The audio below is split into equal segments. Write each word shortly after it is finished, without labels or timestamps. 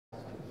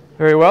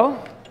Very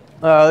well.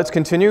 Let's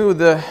continue with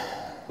the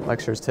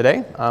lectures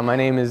today. My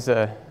name is,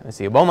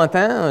 bon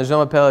matin, je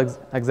m'appelle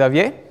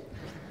Xavier.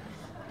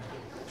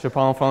 Je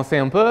parle français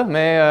un peu,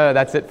 mais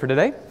that's it for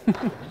today.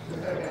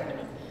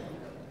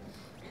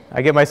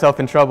 I get myself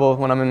in trouble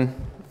when I'm in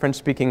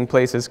French-speaking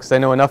places because I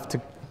know enough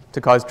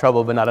to cause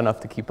trouble, but not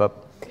enough to keep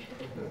up.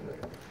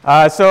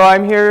 So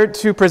I'm here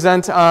to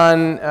present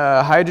on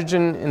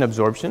hydrogen in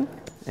absorption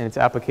and its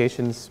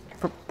applications,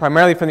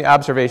 primarily from the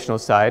observational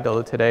side,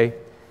 although today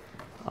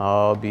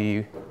I'll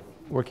be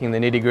working the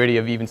nitty-gritty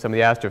of even some of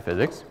the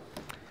astrophysics.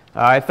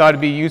 I thought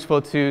it'd be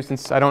useful to,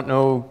 since I don't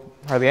know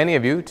hardly any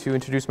of you, to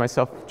introduce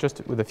myself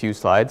just with a few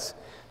slides.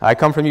 I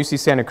come from UC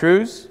Santa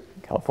Cruz,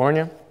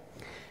 California,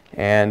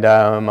 and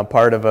I'm a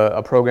part of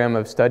a program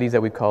of studies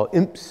that we call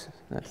IMPS.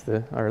 That's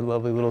our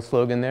lovely little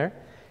slogan there.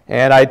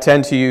 And I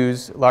tend to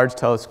use large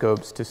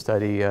telescopes to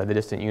study the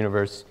distant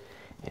universe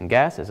in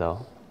gas, as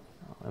I'll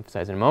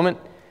emphasize in a moment.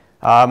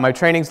 My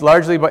training's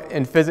largely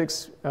in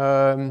physics.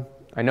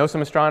 I know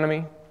some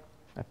astronomy.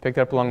 I picked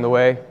it up along the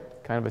way,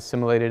 kind of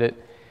assimilated it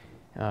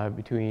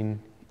between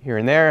here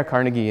and there,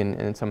 Carnegie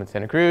and some in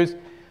Santa Cruz.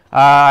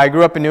 I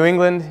grew up in New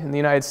England in the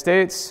United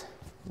States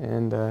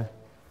and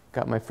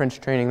got my French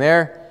training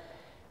there.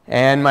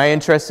 And my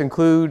interests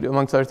include,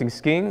 amongst other things,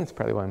 skiing. That's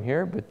probably why I'm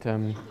here. But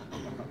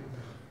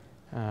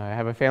I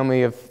have a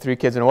family of 3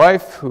 kids and a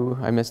wife who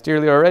I miss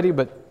dearly already,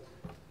 but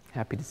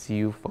happy to see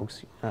you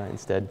folks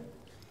instead.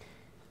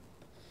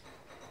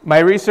 My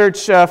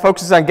research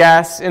focuses on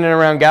gas in and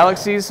around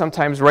galaxies,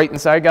 sometimes right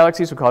inside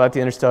galaxies. We call that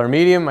the interstellar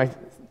medium. My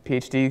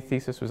PhD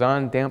thesis was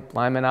on damp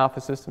Lyman-alpha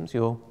systems.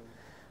 You'll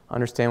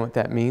understand what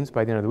that means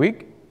by the end of the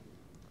week.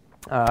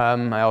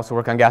 I also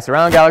work on gas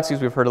around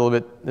galaxies. We've heard a little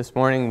bit this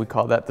morning. We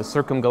call that the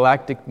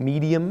circumgalactic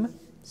medium,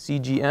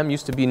 CGM.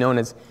 Used to be known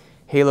as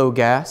halo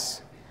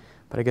gas,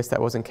 but I guess that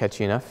wasn't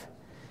catchy enough.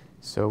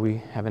 So we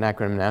have an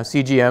acronym now,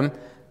 CGM.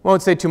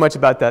 Won't say too much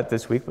about that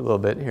this week, but a little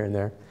bit here and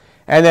there.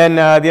 And then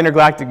the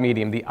intergalactic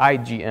medium, the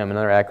IGM,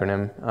 another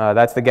acronym.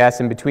 That's the gas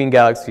in between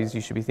galaxies. You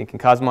should be thinking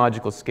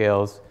cosmological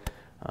scales,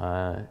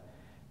 the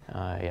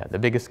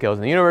biggest scales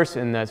in the universe,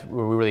 and that's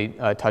where we really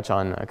touch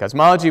on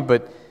cosmology.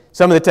 But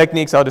some of the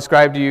techniques I'll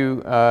describe to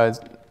you,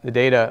 the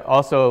data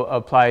also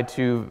apply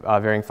to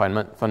varying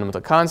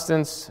fundamental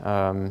constants,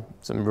 some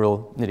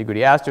real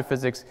nitty-gritty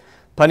astrophysics,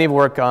 plenty of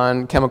work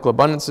on chemical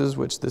abundances,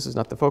 which this is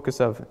not the focus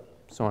of,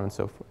 so on and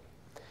so forth.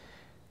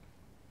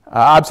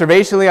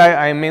 Observationally,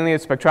 I am mainly a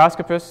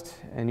spectroscopist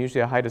and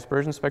usually a high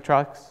dispersion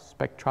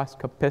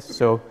spectroscopist,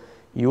 so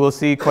you will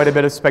see quite a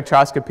bit of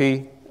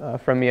spectroscopy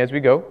from me as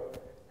we go,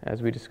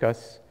 as we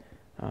discuss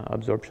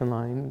absorption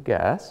line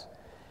gas.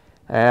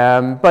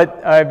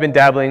 But I've been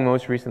dabbling more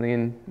recently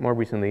in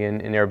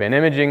narrowband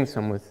imaging,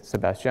 some with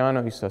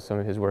Sebastiano. You saw some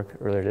of his work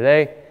earlier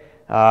today.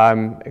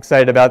 I'm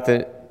excited about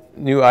the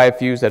new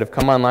IFUs that have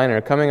come online and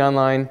are coming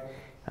online.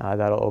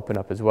 That'll open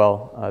up as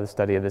well the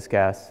study of this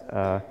gas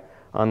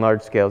on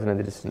large scales and in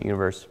the distant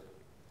universe.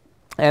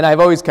 And I've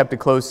always kept a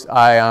close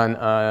eye on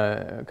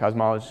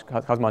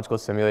cosmological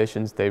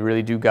simulations. They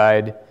really do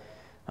guide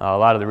a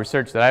lot of the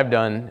research that I've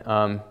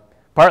done,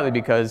 partly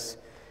because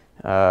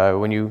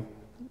when you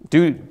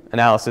do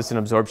analysis and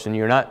absorption,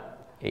 you're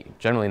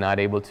generally not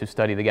able to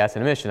study the gas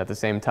and emission at the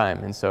same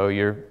time. And so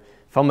you're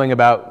fumbling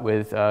about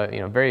with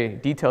very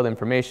detailed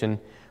information,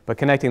 but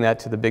connecting that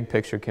to the big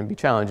picture can be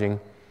challenging.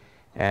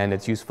 And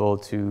it's useful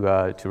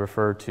to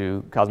refer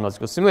to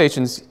cosmological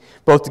simulations,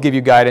 both to give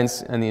you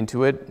guidance on the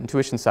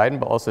intuition side,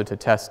 but also to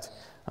test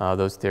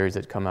those theories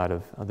that come out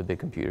of the big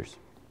computers.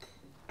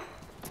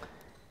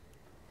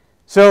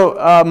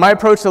 So my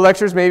approach to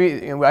lectures,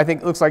 I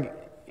think it looks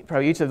like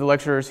probably each of the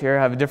lecturers here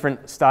have a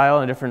different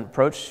style and a different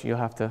approach. You'll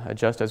have to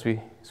adjust as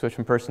we switch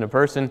from person to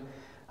person.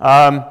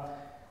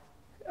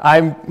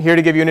 I'm here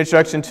to give you an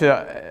introduction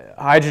to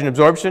hydrogen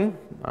absorption.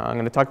 I'm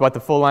going to talk about the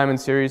full Lyman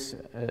series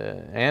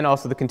and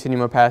also the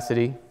continuum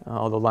opacity,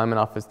 although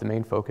Lyman-alpha is the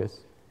main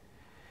focus.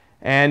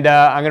 And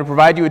I'm going to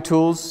provide you with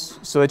tools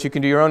so that you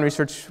can do your own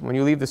research when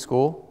you leave the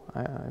school.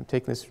 I'm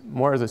taking this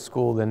more as a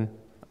school than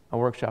a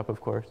workshop,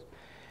 of course.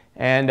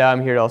 And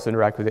I'm here to also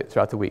interact with it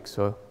throughout the week.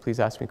 So please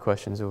ask me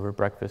questions over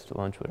breakfast,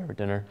 lunch, whatever,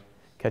 dinner.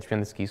 Catch me on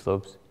the ski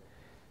slopes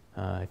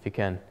if you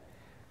can.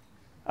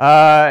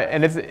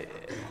 And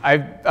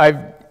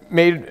I've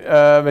made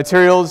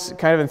materials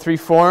kind of in 3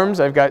 forms.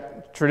 I've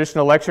got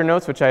traditional lecture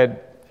notes, which I had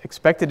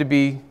expected to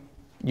be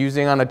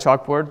using on a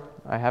chalkboard.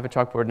 I have a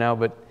chalkboard now,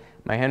 but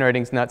my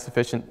handwriting's not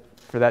sufficient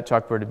for that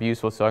chalkboard to be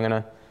useful, so I'm going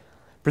to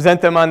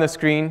present them on the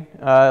screen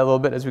a little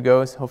bit as we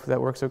go. So hopefully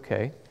that works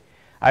okay.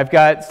 I've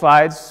got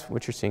slides,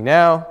 which you're seeing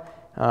now,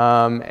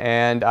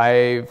 and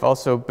I've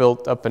also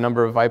built up a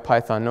number of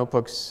IPython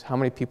notebooks. How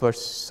many people are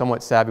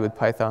somewhat savvy with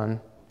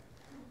Python?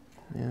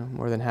 Yeah,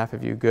 more than half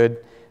of you.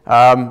 Good.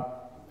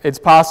 It's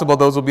possible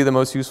those will be the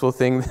most useful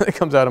thing that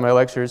comes out of my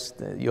lectures.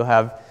 You'll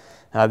have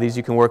these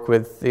you can work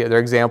with. They're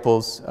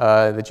examples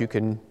that you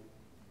can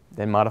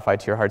then modify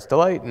to your heart's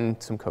delight,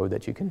 and some code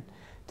that you can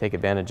take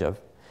advantage of.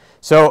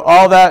 So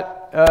all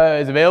that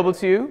is available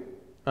to you.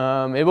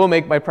 It will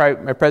make my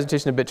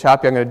presentation a bit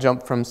choppy. I'm going to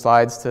jump from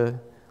slides to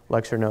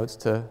lecture notes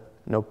to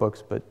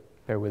notebooks, but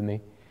bear with me.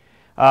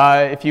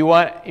 If you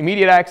want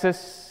immediate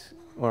access,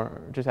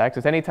 or just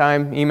access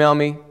anytime, email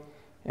me,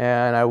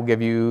 and I will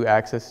give you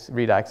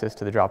read access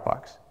to the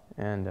Dropbox.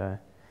 And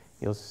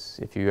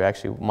if you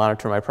actually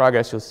monitor my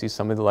progress, you'll see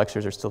some of the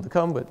lectures are still to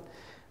come, but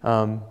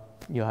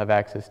you'll have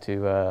access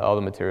to all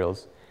the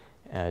materials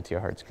to your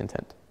heart's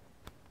content.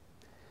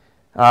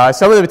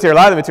 Some of the material, a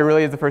lot of the material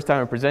really is the first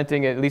time I'm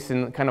presenting, at least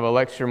in kind of a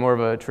lecture, more of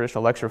a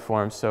traditional lecture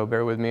form, so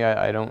bear with me.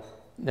 I don't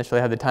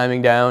necessarily have the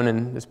timing down,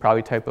 and there's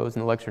probably typos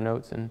in the lecture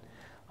notes, and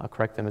I'll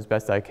correct them as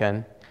best I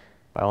can.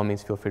 By all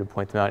means, feel free to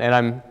point them out. And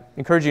I'm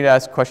encouraging you to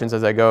ask questions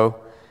as I go,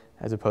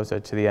 as opposed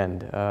to the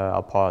end.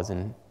 I'll pause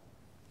and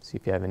see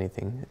if you have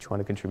anything that you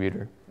want to contribute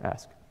or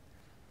ask.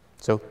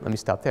 So let me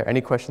stop there.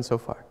 Any questions so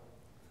far?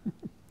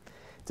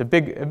 It's a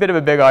bit of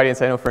a big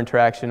audience, I know, for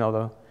interaction,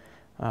 although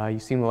you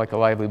seem like a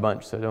lively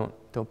bunch, so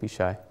don't be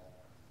shy.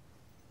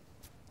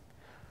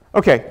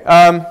 Okay,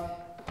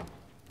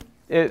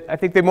 I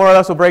think they more or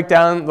less will break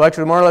down, the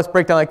lecture will more or less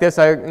break down like this.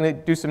 I'm going to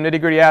do some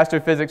nitty-gritty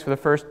astrophysics for the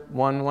first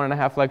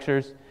 1.5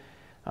 lectures,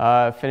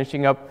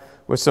 finishing up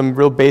with some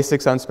real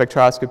basics on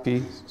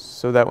spectroscopy,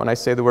 so that when I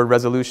say the word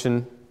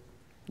resolution,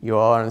 you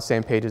all are on the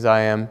same page as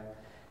I am.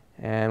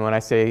 And when I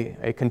say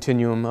a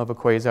continuum of a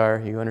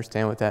quasar, you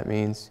understand what that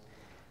means.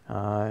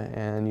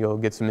 And you'll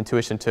get some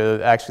intuition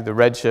to actually the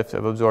redshift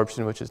of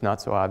absorption, which is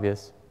not so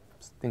obvious,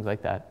 things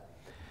like that.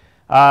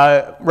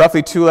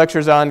 Roughly 2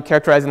 lectures on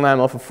characterizing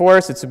Lyman-alpha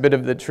force. It's a bit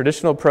of the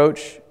traditional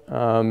approach.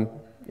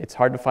 It's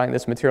hard to find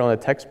this material in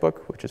a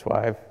textbook, which is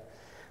why I've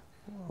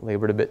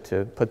labored a bit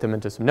to put them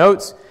into some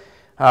notes.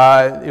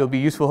 It'll be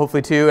useful,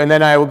 hopefully, too. And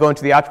then I will go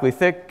into the optically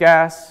thick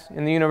gas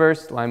in the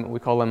universe. We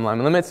call them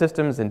Lyman limit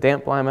systems and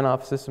damp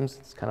Lyman-alpha systems.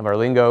 It's kind of our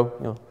lingo.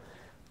 You'll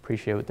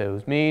appreciate what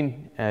those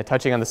mean.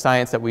 Touching on the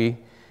science that we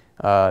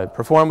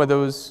perform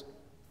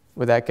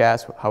with that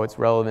gas, how it's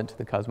relevant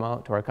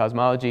to our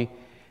cosmology.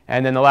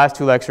 And then the last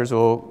 2 lectures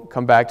will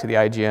come back to the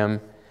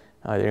IGM,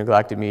 the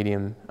intergalactic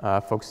medium,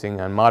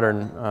 focusing on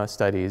modern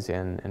studies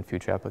and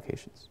future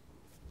applications.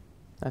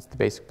 That's the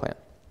basic plan.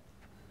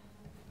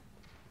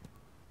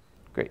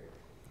 Great.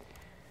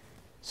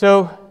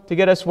 So to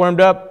get us warmed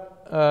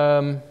up,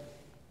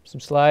 some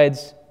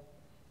slides,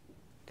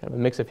 kind of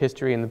a mix of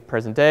history and the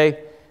present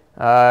day.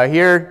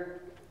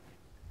 Here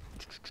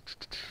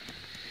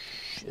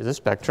is a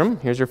spectrum.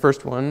 Here's your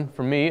first one,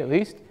 from me at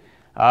least.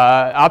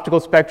 Optical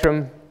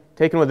spectrum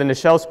taken with a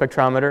Nichelle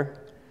spectrometer,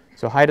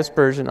 so high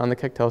dispersion on the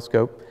Keck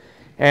telescope.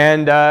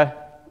 And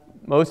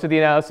most of the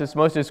analysis,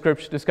 most of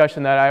the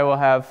discussion that I will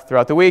have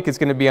throughout the week is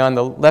going to be on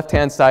the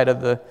left-hand side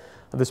of the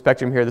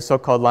spectrum here, the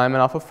so-called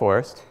Lyman-alpha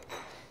forest.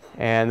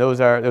 And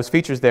those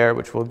features there,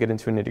 which we'll get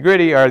into in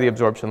nitty-gritty, are the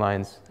absorption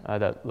lines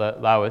that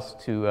allow us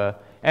to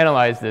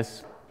analyze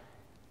this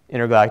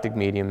intergalactic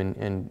medium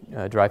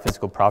and derive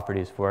physical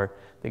properties for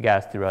the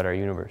gas throughout our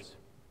universe.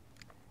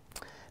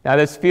 Now,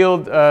 this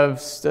field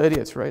of study,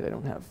 that's right, I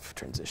don't have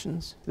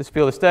transitions. This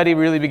field of study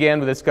really began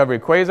with the discovery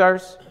of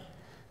quasars.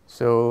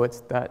 So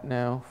what's that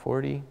now,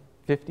 40,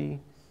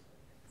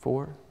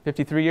 54,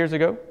 53 years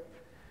ago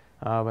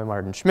by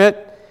Martin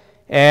Schmidt.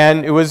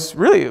 And it was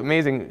really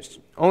amazing,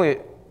 only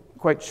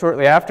quite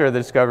shortly after the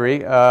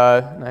discovery,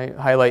 and I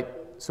highlight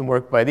some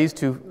work by these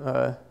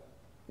 2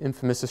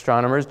 infamous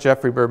astronomers,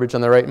 Geoffrey Burbidge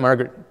on the right,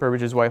 Margaret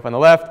Burbage's wife on the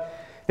left.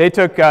 They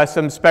took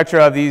some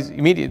spectra of these,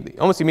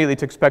 almost immediately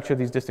took spectra of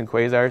these distant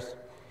quasars.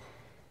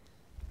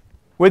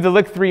 With the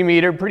Lick 3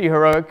 meter, pretty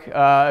heroic,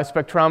 a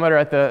spectrometer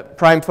at the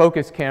prime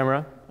focus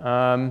camera.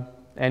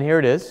 And here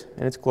it is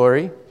in its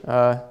glory,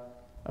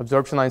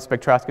 absorption line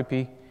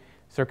spectroscopy,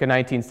 circa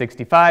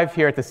 1965.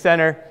 Here at the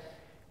center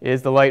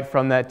is the light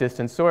from that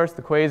distant source,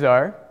 the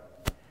quasar.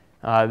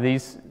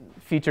 These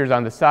features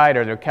on the side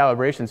are their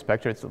calibration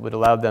spectra. It would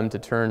allow them to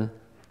turn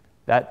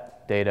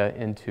that data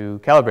into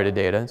calibrated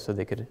data so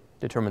they could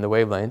determine the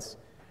wavelengths.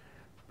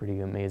 Pretty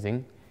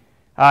amazing.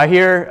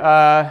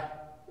 Here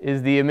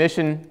is the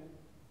emission,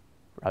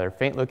 rather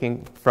faint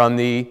looking, from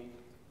the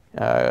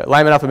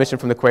Lyman-alpha emission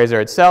from the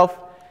quasar itself.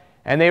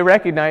 And they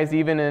recognized,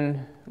 even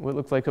in what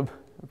looks like a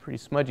pretty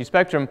smudgy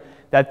spectrum,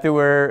 that there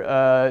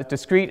were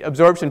discrete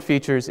absorption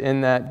features in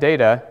that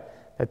data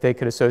that they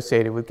could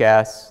associate it with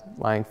gas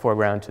lying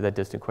foreground to that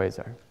distant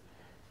quasar.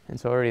 And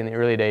so already in the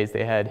early days,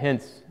 they had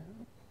hints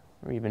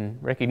or even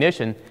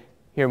recognition,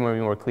 here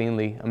more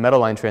cleanly, a metal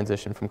line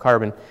transition from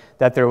carbon,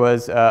 that there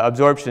was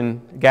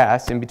absorption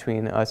gas in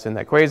between us and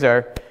that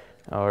quasar,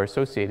 or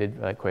associated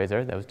with that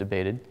quasar. That was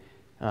debated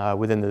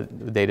within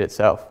the data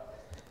itself.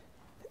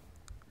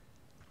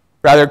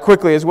 Rather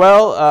quickly as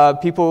well,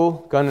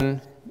 people,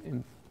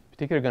 in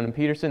particular Gunn and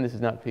Peterson, this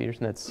is not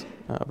Peterson, that's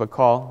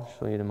Bacall, I'll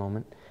show you in a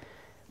moment,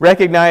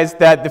 recognized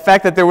that the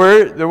fact that there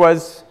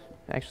was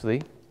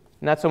actually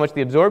not so much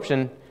the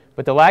absorption,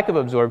 but the lack of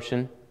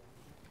absorption,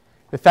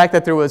 the fact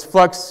that there was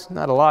flux,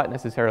 not a lot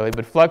necessarily,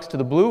 but flux to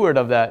the blueward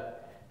of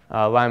that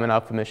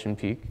Lyman-alpha emission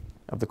peak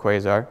of the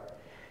quasar,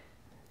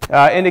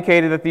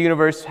 indicated that the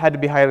universe had to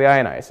be highly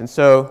ionized. And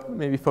so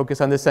maybe focus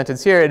on this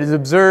sentence here. It is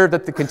observed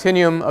that the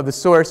continuum of the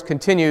source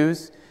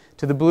continues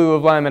to the blue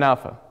of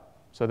Lyman-alpha.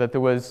 so that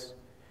there was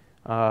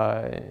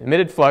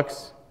emitted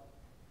flux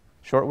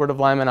shortward of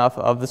Lyman-alpha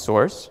of the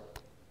source.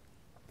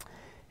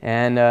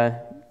 And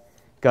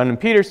Gunn and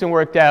Peterson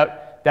worked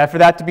out that for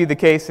that to be the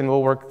case, and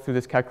we'll work through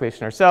this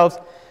calculation ourselves,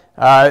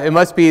 it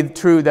must be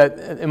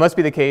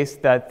the case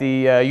that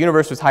the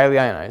universe was highly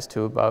ionized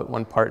to about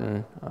 1 part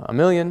in a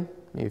million,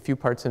 maybe a few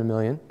parts in a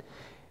million,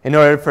 in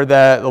order for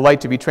the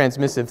light to be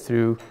transmissive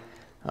through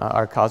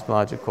our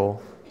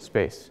cosmological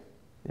space,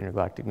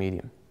 intergalactic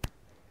medium.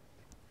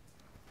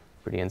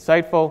 Pretty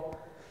insightful.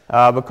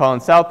 But Colin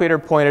Salpeter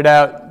pointed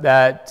out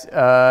that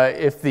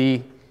if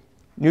the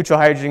neutral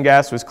hydrogen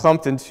gas was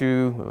clumped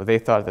into what they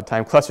thought at the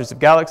time clusters of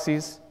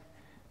galaxies,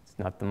 it's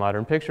not the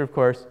modern picture, of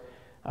course,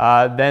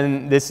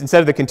 then this, instead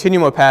of the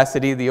continuum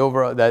opacity, the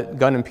overall, that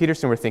Gunn and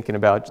Peterson were thinking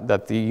about,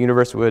 that the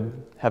universe would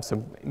have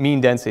some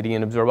mean density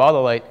and absorb all the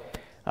light,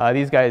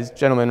 these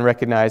gentlemen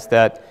recognized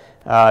that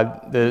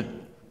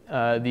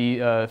that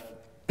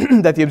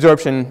the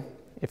absorption,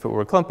 if it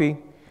were clumpy,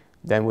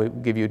 then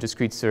would give you a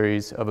discrete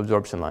series of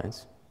absorption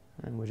lines,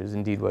 which is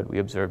indeed what we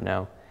observe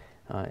now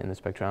in the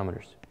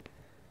spectrometers.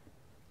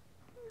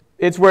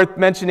 It's worth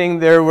mentioning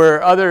there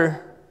were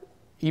other,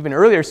 even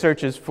earlier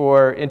searches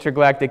for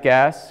intergalactic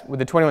gas. With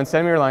the 21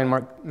 centimeter line,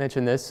 Mark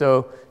mentioned this,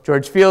 so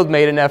George Field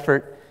made an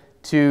effort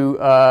to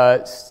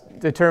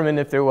determine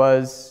if there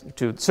was,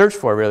 to search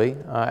for really,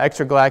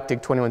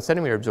 extragalactic 21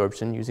 centimeter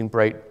absorption using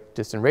bright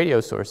distant radio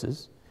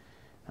sources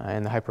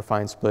and the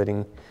hyperfine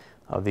splitting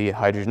of the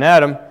hydrogen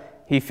atom.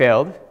 He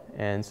failed,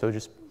 and so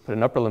just put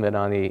an upper limit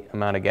on the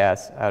amount of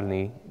gas out in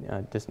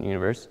the distant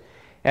universe.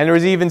 And there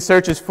was even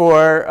searches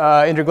for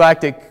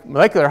intergalactic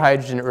molecular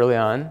hydrogen early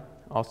on,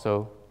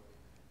 also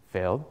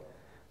failed.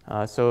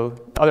 So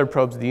other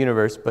probes of the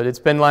universe, but it's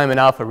been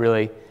Lyman-alpha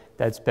really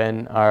that's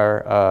been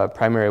our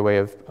primary way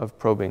of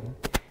probing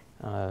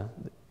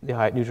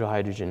the neutral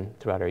hydrogen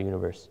throughout our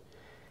universe.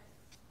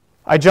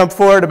 I jump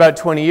forward about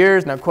 20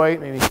 years, not quite,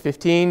 maybe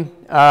 15,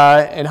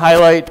 and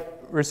highlight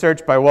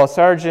research by Walt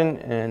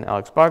Sargent and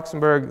Alex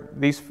Boxenberg.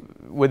 These,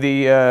 with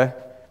the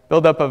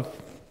buildup of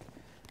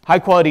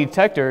high-quality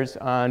detectors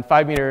on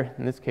 5-meter,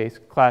 in this case,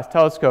 class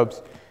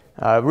telescopes,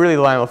 really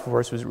the Lyman-alpha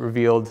force was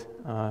revealed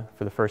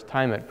for the first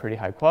time at pretty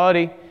high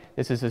quality.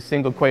 This is a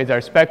single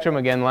quasar spectrum,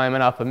 again,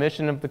 Lyman-alpha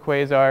emission of the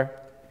quasar.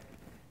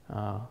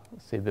 We'll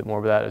see a bit more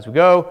about that as we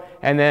go.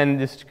 And then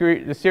the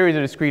series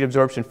of discrete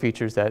absorption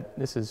features that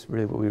this is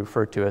really what we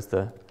refer to as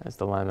the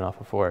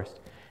Lyman-alpha forest.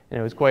 And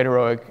it was quite a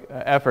heroic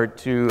effort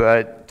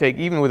to take,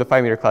 even with a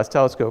 5-meter class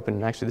telescope,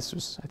 and actually this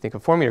was, I think, a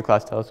 4-meter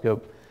class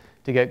telescope,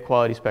 to get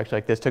quality spectra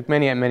like this. Took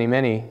many, many,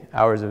 many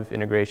hours of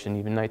integration,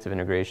 even nights of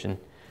integration,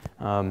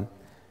 to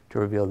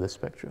reveal this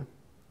spectra.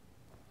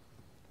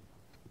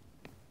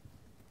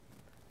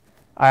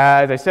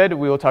 As I said,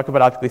 we will talk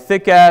about optically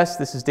thick gas.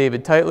 This is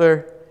David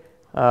Teitler,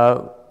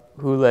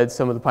 who led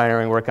some of the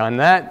pioneering work on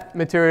that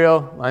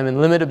material. Lyman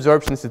limit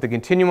absorption. This is the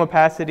continuum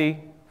opacity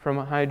from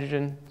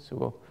hydrogen.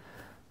 So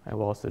I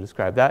will also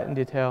describe that in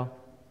detail.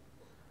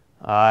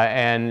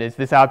 And it's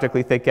this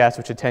optically thick gas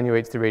which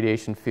attenuates the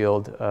radiation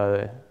field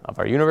of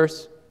our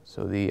universe.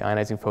 So the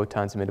ionizing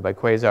photons emitted by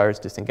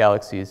quasars, distant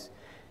galaxies,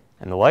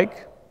 and the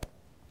like.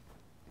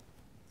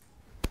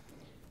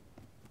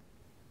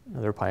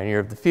 Another pioneer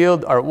of the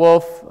field, Art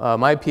Wolf,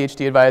 my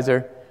PhD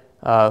advisor,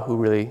 who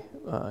really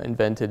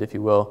invented, if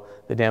you will,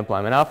 the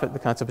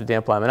concept of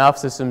damp Lyman-alpha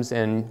systems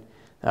and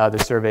the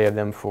survey of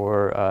them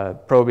for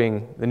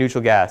probing the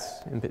neutral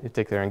gas, in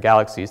particular in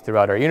galaxies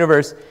throughout our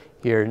universe.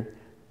 Here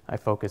I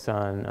focus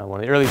on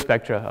one of the early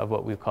spectra of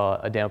what we call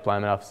a damp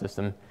Lyman-alpha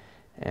system,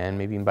 and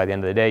maybe even by the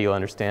end of the day you'll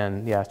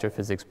understand the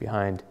astrophysics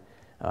behind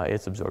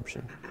its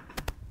absorption.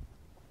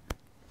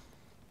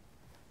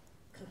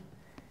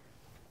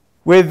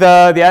 With the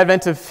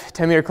advent of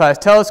 10-meter class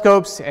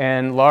telescopes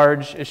and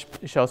large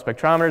shell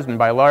spectrometers, and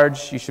by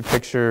large you should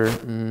picture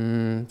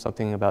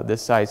something about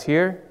this size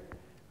here.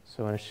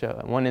 So in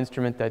one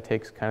instrument that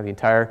takes kind of the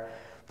entire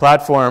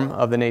platform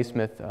of the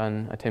Naismith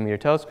on a 10-meter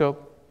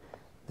telescope.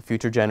 The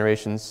future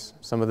generations,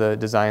 some of the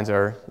designs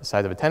are the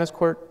size of a tennis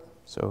court,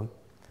 so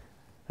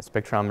a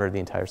spectrometer the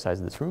entire size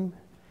of this room.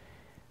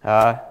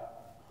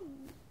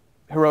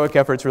 Heroic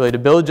efforts really to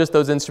build just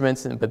those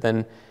instruments, but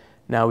then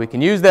now we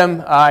can use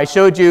them. I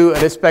showed you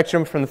this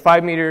spectrum from the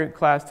 5-meter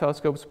class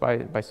telescopes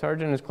by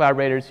Sargent and his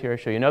collaborators. Here I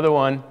show you another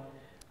one.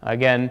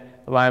 Again,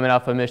 the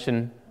Lyman-alpha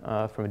emission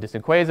from a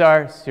distant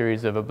quasar,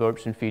 series of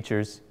absorption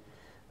features.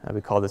 We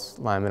call this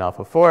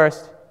Lyman-alpha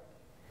forest.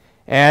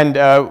 And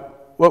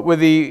what with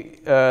the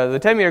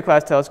 10-meter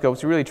class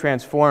telescopes really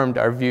transformed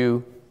our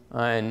view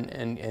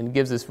and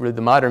gives us really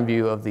the modern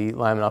view of the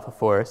Lyman-alpha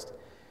forest.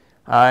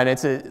 And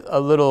it's a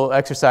little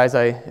exercise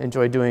I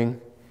enjoy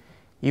doing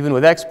even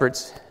with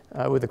experts,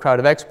 with a crowd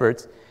of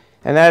experts.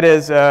 And that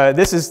is,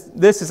 this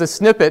is a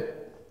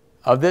snippet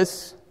of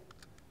this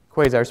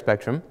quasar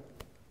spectrum,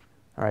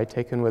 all right,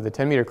 taken with a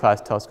 10-meter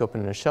class telescope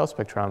and a shell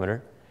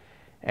spectrometer.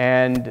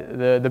 And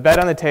the bet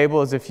on the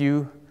table is if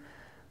you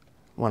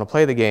want to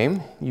play the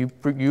game, you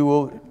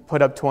will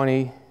put up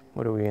 20,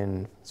 what are we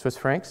in, Swiss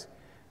francs?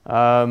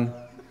 And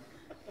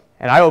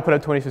and I will put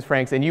up 20 Swiss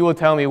francs, and you will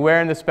tell me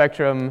where in the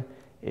spectrum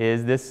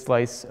is this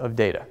slice of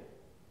data.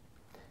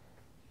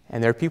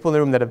 And there are people in the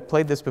room that have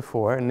played this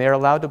before, and they're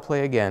allowed to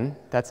play again.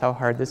 That's how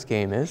hard this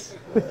game is.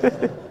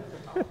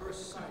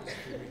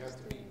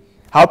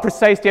 How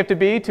precise do you have to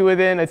be to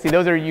within, let's see,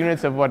 those are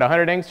units of what,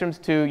 100 angstroms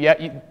to,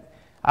 yeah,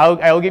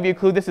 I'll give you a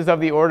clue. This is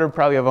of the order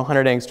probably of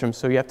 100 angstroms,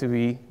 so you have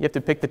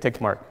to pick the tick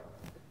mark.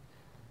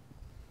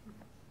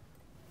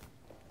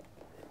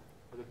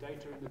 The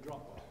data in the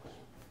Dropbox.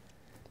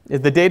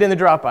 Is the data in the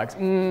Dropbox?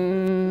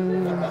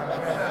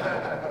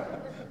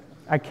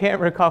 I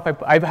can't recall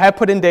if I have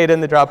put in data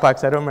in the Dropbox.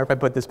 I don't remember if I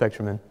put the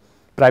spectrum in,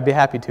 but I'd be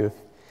happy to. If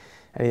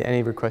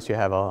any requests you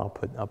have, I'll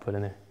put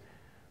in there.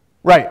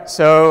 Right,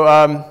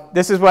 so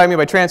this is what I mean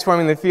by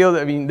transforming the field.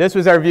 I mean, this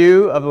was our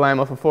view of the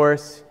Lyman-alpha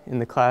force in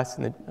the class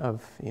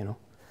of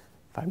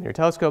 5-meter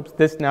telescopes.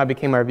 This now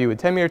became our view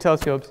with 10-meter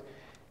telescopes.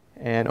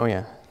 And oh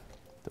yeah,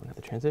 don't have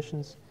the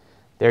transitions.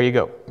 There you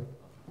go.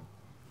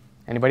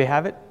 Anybody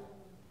have it?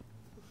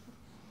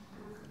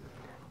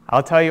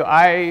 I'll tell you,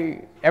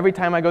 every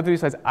time I go through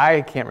these slides,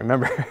 I can't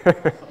remember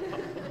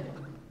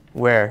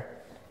where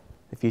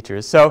the feature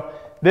is. So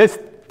this,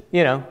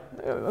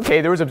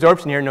 okay, there was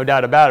absorption here, no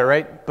doubt about it,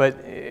 right? But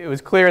it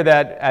was clear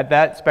that at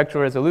that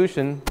spectral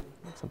resolution,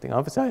 something I'll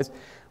emphasize,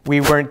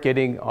 we weren't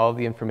getting all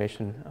the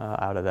information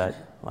out of that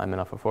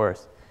Lyman-alpha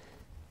forest.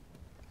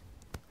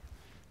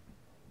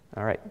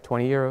 All right,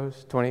 20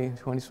 euros,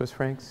 20 Swiss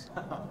francs.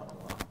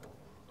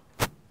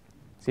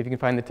 See if you can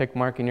find the tick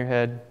mark in your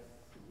head.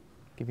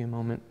 Give you a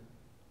moment.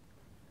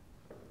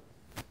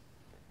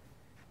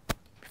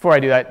 Before I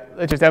do that,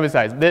 let's just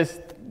emphasize,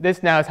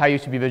 this now is how you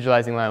should be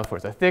visualizing Lyman-alpha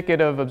force. A thicket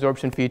of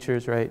absorption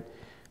features, right?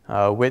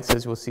 Widths,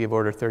 as we'll see, of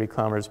order 30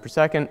 kilometers per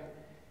second.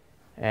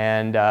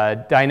 And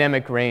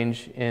dynamic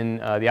range in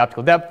the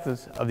optical depth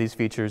of these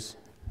features.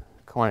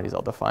 Quantities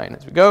I'll define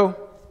as we go.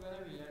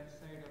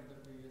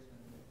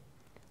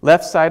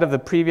 Left side of the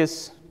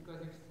previous.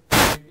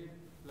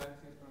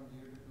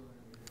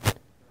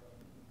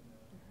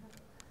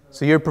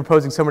 So you're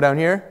proposing somewhere down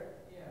here?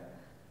 Yeah.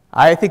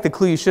 I think the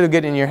clue you should have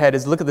gotten in your head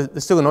is look at the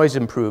signal noise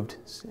improved.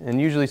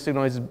 And usually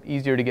signal noise is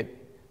easier to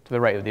get to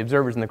the right. The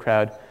observers in the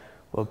crowd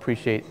will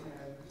appreciate.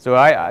 So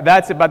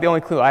that's about the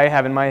only clue I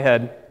have in my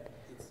head.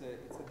 It's a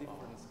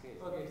different scale.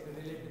 Okay, so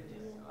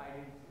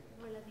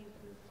related.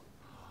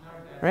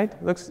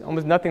 Right? Looks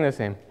almost nothing the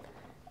same.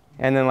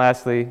 And then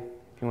lastly,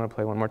 if you want to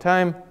play one more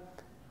time.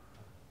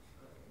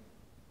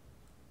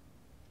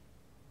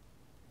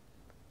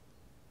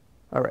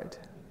 All right.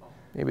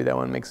 Maybe that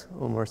one makes a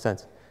little more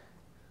sense.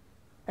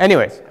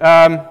 Anyways,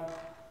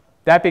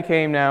 that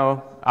became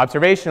now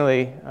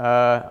observationally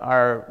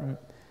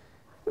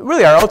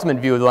really our ultimate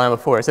view of the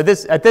Lyman-alpha force.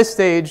 At this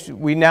stage,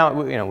 we now,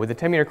 with the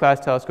 10-meter class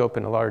telescope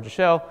and a larger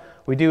shell,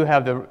 we do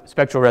have the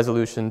spectral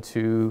resolution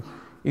to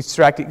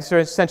extract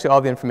essentially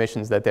all the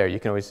information that's there. You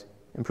can always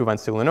improve on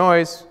signal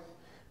noise,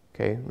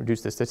 okay,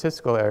 reduce the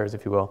statistical errors,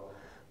 if you will.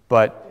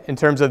 But in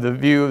terms of the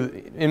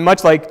view, and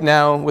much like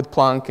now with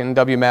Planck and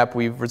WMAP,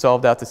 we've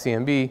resolved out the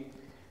CMB.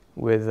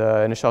 With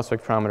an Shell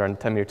spectrometer and a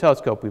 10-meter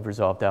telescope, we've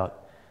resolved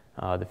out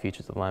the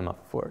features of the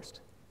Lyman-alpha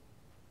forest.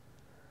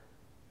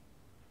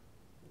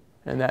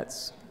 And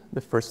that's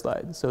the first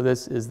slide. So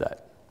this is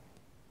that.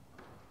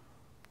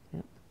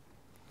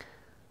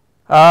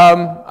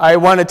 I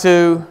wanted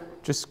to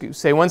just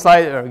say one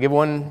slide, or give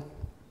one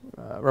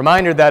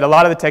reminder that a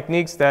lot of the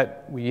techniques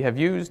that we have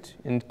used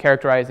in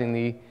characterizing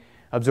the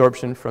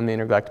absorption from the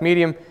intergalactic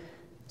medium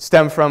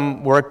stem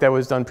from work that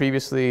was done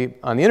previously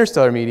on the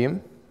interstellar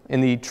medium. In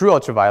the true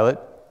ultraviolet,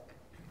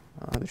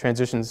 the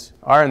transitions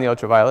are in the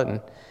ultraviolet and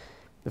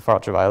the far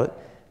ultraviolet.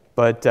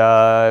 But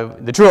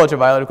the true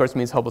ultraviolet, of course,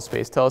 means Hubble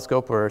Space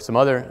Telescope or some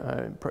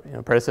other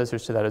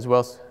predecessors to that as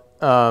well.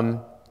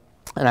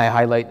 And I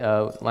highlight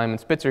Lyman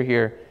Spitzer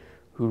here,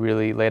 who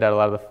really laid out a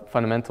lot of the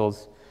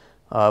fundamentals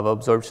of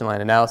absorption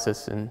line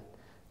analysis and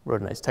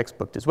wrote a nice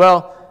textbook as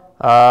well.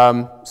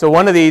 So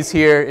one of these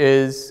here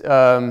is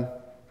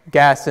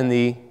gas in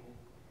the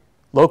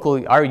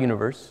our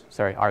universe,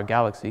 sorry, our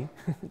galaxy.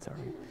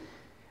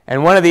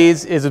 And one of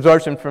these is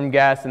absorption from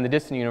gas in the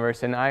distant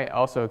universe, and I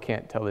also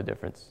can't tell the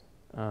difference.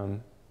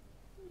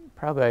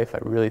 Probably if I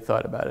really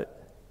thought about it,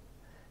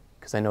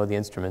 because I know the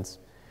instruments.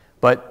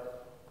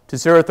 But to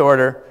zeroth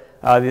order,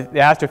 the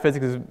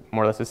astrophysics is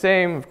more or less the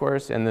same, of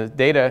course, and the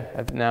data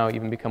have now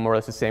even become more or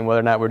less the same, whether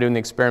or not we're doing the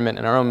experiment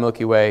in our own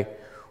Milky Way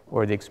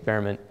or the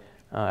experiment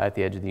at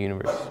the edge of the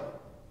universe.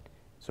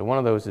 So one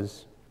of those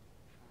is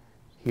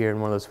here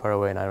and one of those far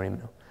away, and I don't even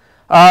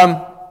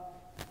know.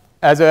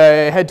 As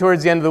I head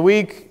towards the end of the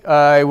week,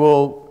 I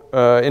will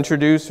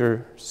introduce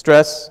or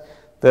stress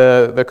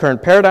the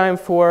current paradigm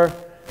for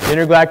the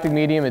intergalactic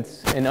medium.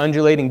 It's an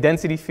undulating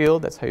density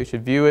field. That's how you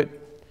should view it.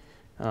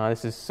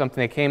 This is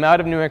something that came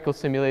out of numerical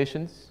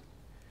simulations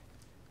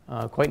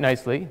quite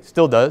nicely.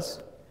 Still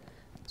does.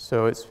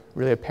 So it's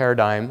really a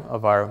paradigm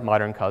of our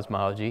modern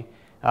cosmology.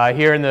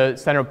 Here in the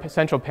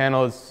central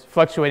panel is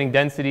fluctuating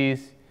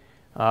densities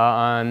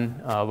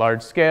on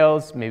large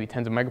scales, maybe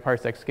tens of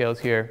megaparsec scales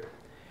here.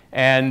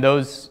 And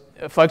those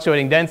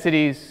fluctuating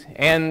densities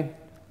and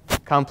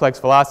complex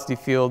velocity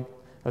field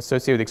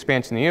associated with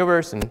expansion in the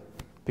universe and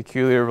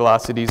peculiar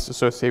velocities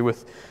associated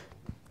with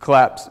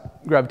collapse,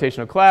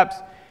 gravitational collapse,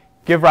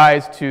 give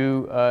rise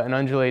to an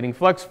undulating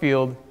flux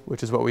field,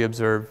 which is what we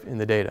observe in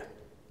the data.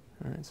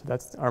 All right, so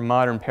that's our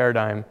modern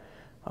paradigm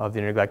of the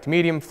intergalactic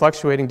medium,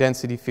 fluctuating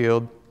density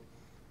field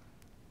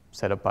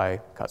set up by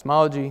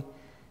cosmology,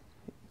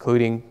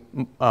 including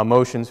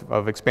motions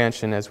of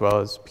expansion as well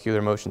as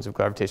peculiar motions of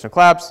gravitational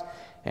collapse,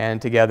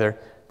 and together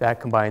that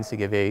combines to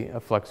give a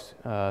flux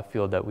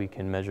field that we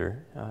can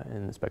measure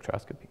in the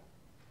spectroscopy.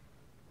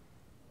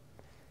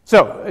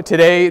 So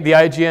today the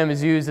IGM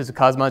is used as a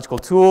cosmological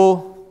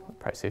tool. I'll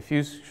probably say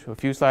a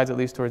few slides at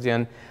least towards the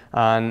end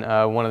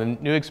on one of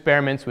the new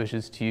experiments, which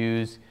is to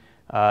use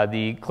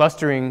the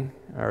clustering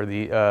or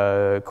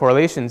the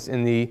correlations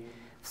in the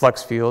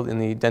flux field, in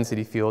the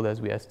density field as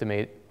we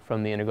estimate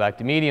from the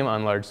intergalactic medium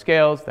on large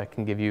scales. That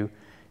can give you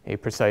a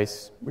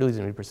precise,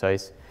 reasonably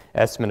precise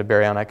estimate of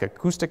baryonic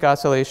acoustic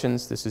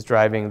oscillations. This is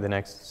driving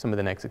some of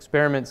the next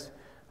experiments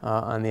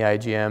on the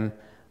IGM.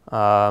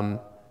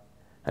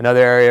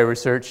 Another area of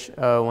research,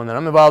 one that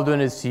I'm involved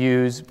in, is to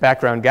use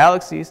background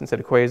galaxies instead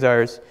of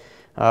quasars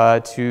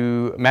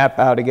to map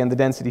out, again, the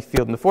density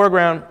field in the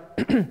foreground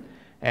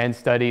and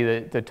study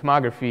the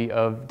tomography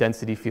of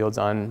density fields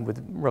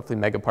with roughly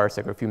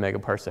megaparsec or a few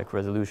megaparsec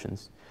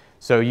resolutions.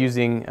 So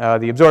using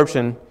the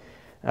absorption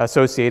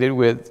associated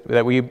with,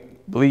 that we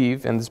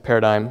believe in this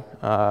paradigm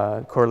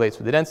correlates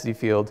with the density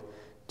field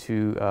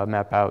to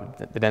map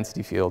out the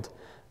density field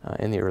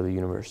in the early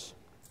universe.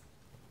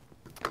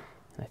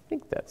 I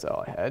think that's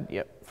all I had,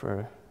 yep,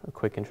 for a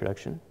quick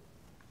introduction.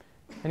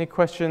 Any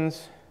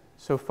questions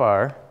so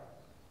far?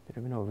 Did I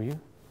have an overview?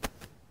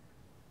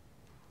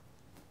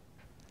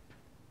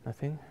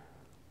 Nothing?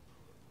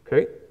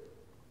 Great.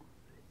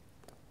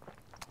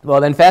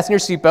 Well, then fasten your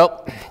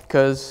seatbelt,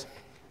 because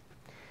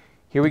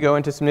here we go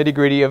into some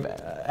nitty-gritty of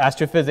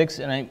astrophysics,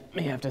 and I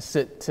may have to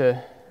sit to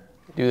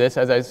do this,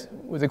 as I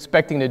was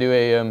expecting to do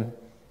a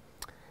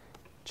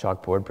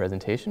chalkboard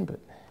presentation, but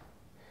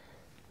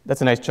that's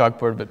a nice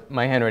chalkboard, but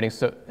my handwriting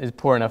is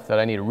poor enough that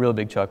I need a real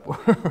big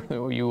chalkboard,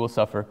 or you will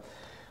suffer.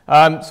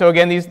 So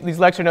again, these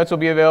lecture notes will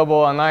be available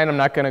online. I'm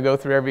not going to go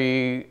through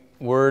every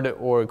word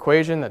or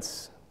equation.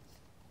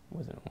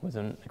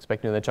 Wasn't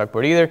expecting the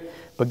chalkboard either,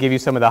 but give you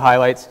some of the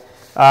highlights.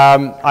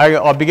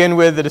 I'll begin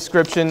with the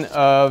description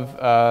of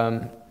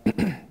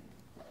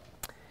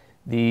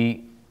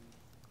the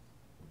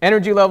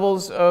energy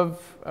levels of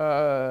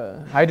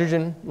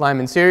hydrogen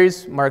Lyman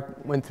series.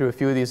 Mark went through a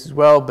few of these as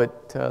well,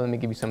 but let me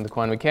give you some of the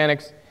quantum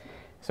mechanics,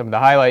 some of the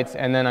highlights,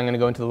 and then I'm going to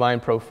go into the line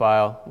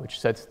profile, which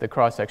sets the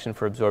cross-section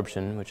for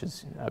absorption, which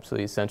is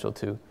absolutely essential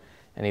to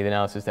any of the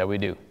analysis that we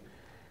do.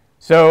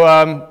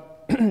 So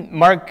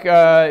Mark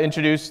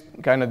introduced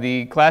kind of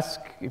the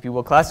if you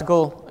will,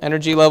 classical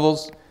energy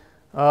levels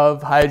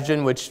of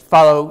hydrogen, which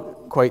follow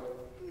quite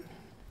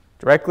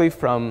directly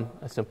from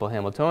a simple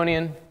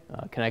Hamiltonian,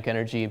 kinetic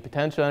energy and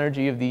potential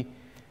energy of the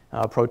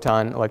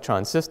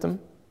proton-electron system.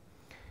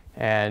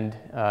 And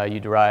you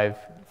derive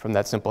from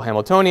that simple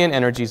Hamiltonian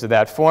energies of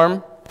that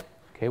form,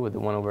 okay, with the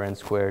 1 over n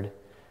squared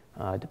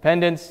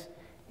dependence.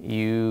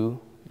 You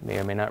may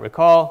or may not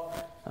recall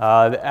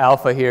the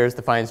alpha here is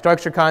the fine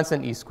structure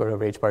constant, e squared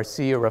over h bar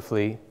c, or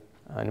roughly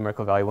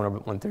numerical value 1 over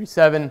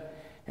 137,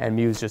 and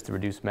mu is just the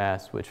reduced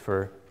mass, which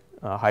for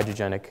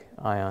hydrogenic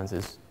ions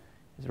is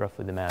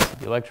roughly the mass of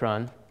the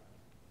electron.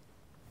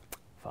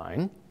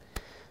 Fine.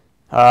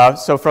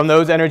 So from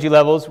those energy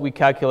levels, we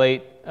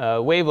calculate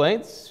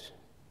wavelengths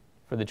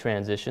for the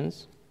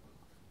transitions.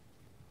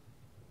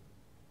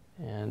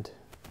 And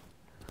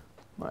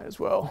might as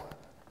well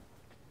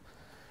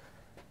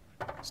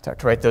start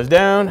to write those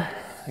down.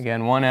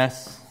 Again,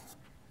 1s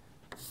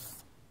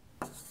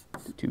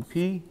to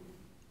 2p,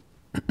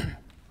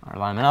 our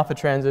Lyman-alpha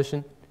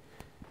transition.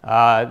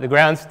 The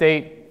ground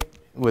state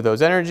with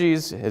those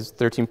energies is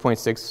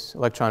 13.6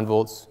 electron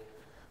volts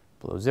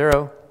below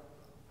 0.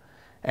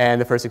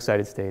 And the first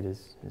excited state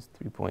is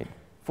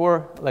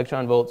 3.4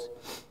 electron volts.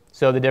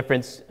 So the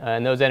difference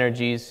in those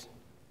energies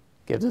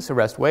gives us a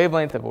rest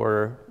wavelength of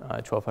order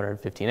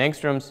 1215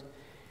 angstroms.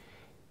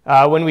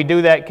 When we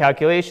do that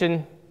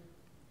calculation,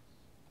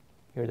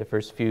 here are the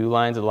first few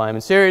lines of the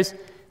Lyman series,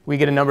 we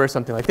get a number of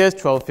something like this,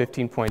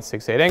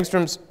 1215.68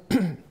 angstroms.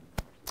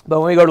 But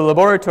when we go to the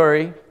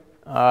laboratory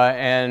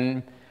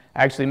and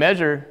actually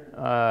measure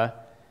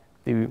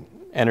the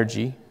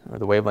energy or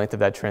the wavelength of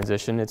that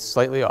transition, it's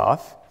slightly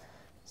off.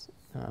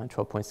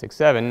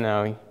 12.67.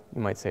 Now, you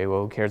might say,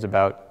 well, who cares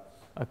about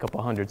a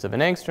couple hundredths of an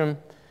angstrom?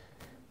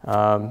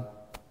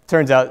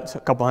 Turns out a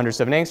couple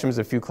hundredths of an angstrom is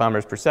a few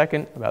kilometers per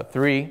second, about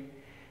 3.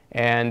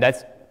 And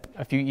that's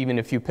even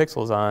a few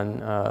pixels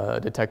on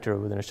a detector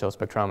within a shell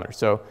spectrometer.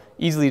 So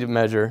easily to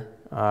measure.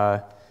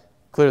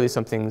 Clearly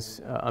something's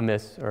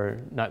amiss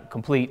or not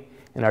complete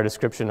in our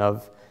description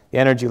of the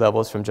energy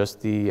levels from just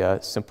the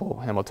simple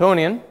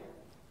Hamiltonian.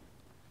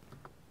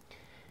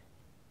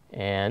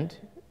 And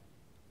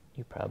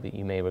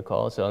you may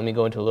recall, so let me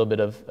go into a little bit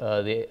of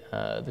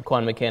the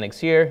quantum mechanics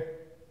here.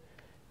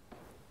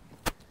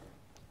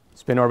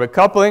 spin-orbit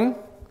coupling.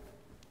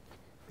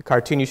 The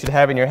cartoon you should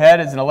have in your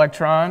head is an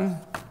electron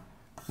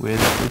with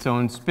its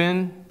own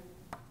spin.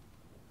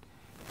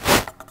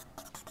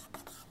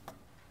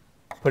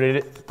 Put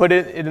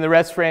it in the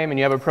rest frame, and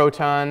you have a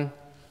proton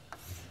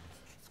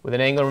with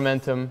an angular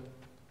momentum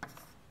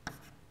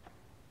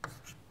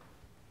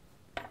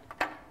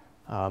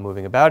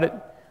moving about it.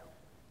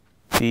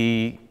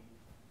 The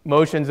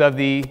motions of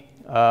the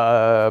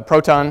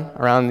proton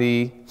around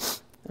the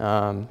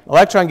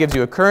electron gives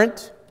you a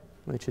current,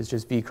 which is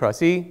just V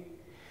cross E.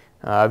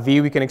 V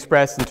we can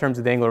express in terms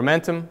of the angular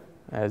momentum,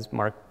 as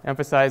Mark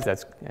emphasized.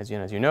 That's, as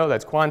you know,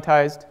 that's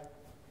quantized.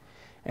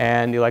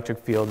 And the electric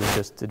field is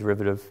just the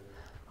derivative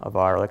of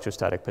our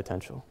electrostatic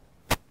potential.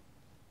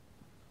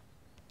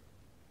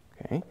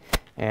 Okay.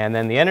 And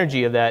then the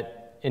energy of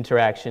that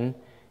interaction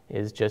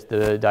is just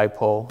the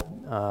dipole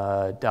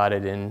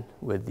dotted in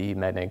with the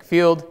magnetic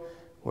field,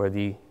 where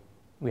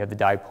we have the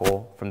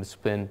dipole from the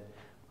spin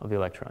of the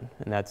electron.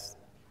 And that's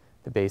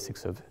the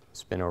basics of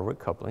spin-orbit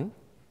coupling.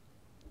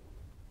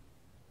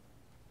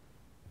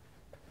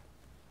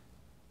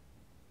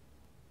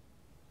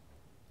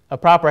 A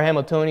proper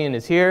Hamiltonian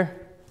is here.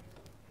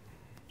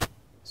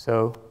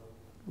 So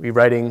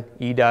rewriting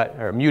mu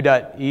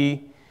dot E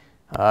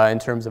in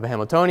terms of a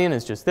Hamiltonian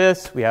is just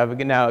this. We have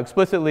now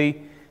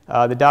explicitly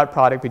the dot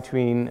product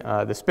between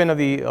the spin of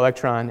the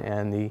electron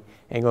and the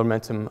angular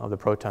momentum of the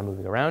proton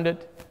moving around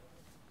it.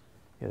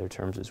 The other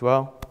terms as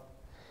well.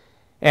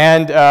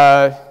 And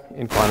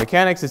in quantum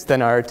mechanics, it's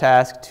then our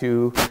task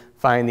to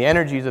find the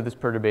energies of this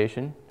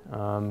perturbation.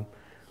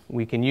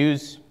 We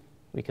can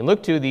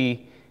look to the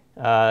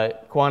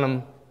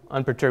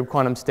unperturbed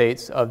quantum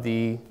states of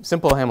the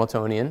simple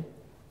Hamiltonian,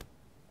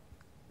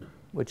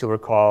 which you'll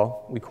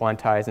recall we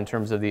quantize in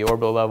terms of the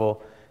orbital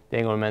level, the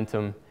angular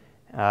momentum,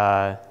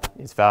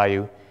 its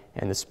value,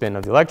 and the spin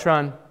of the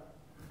electron.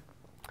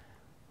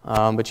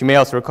 But you may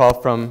also recall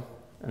from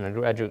an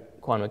undergraduate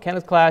quantum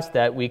mechanics class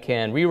that we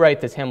can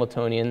rewrite this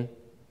Hamiltonian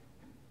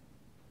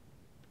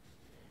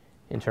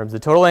in terms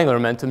of the total angular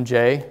momentum,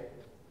 J,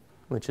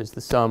 which is the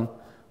sum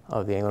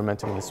of the angular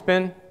momentum and the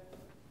spin.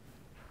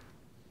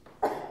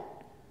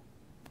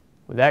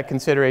 With that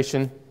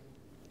consideration,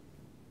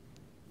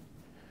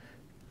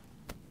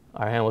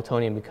 our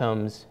Hamiltonian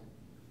becomes,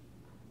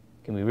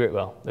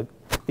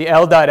 the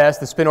L dot S,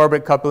 the spin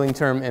orbit coupling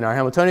term in our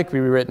Hamiltonian, can be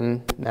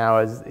rewritten now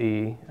as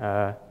the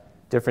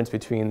difference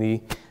between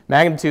the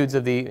magnitudes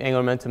of the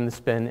angular momentum, the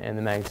spin, and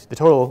the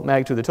total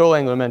magnitude of the total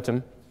angular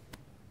momentum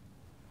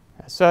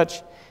as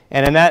such.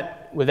 And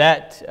with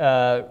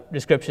that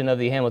description of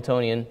the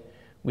Hamiltonian,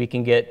 we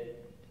can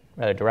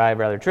derive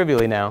rather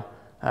trivially now,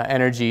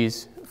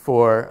 energies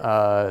for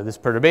this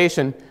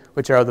perturbation,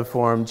 which are of the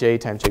form J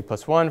times J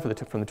plus 1 from the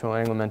total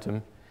angular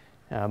momentum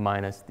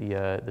minus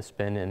the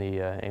spin and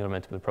the angular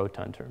momentum of the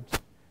proton terms.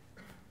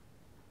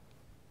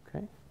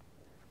 Okay,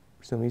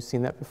 presumably you've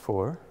seen that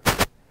before,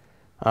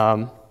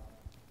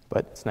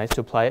 but it's nice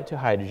to apply it to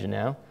hydrogen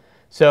now.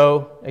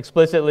 So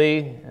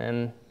explicitly,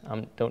 and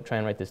don't try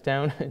and write this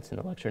down, it's in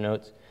the lecture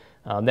notes.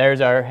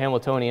 There's our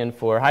Hamiltonian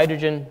for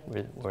hydrogen,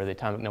 where the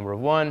atomic number of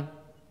 1.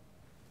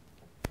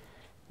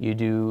 You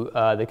do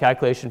the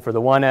calculation for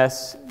the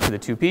 1s to the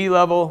 2p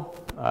level,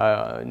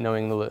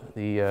 knowing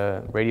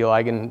the radial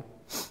eigen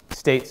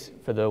states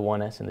for the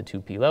 1s and the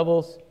 2p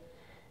levels.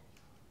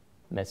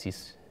 Messy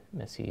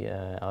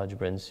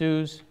algebra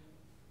ensues.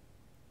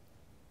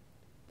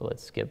 But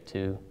let's skip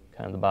to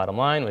kind of the bottom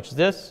line, which is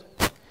this.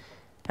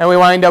 And we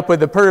wind up with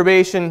the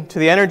perturbation to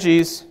the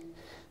energies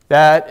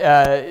that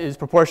is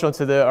proportional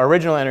to the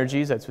original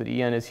energies, that's what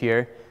En is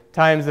here,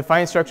 times the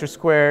fine structure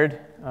squared,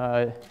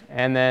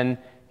 and then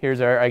here's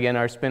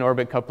our spin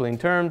orbit coupling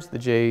terms, the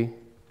J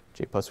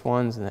plus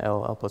 1s and the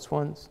L plus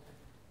 1s.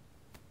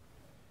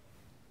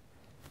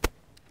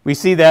 We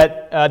see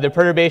that the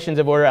perturbations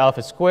of order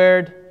alpha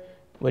squared,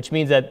 which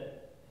means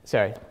that,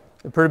 the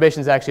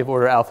perturbation is actually of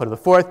order alpha to the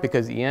 4th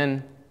because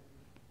En,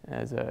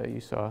 as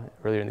you saw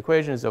earlier in the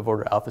equation, is of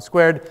order alpha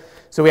squared.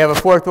 So we have a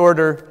 4th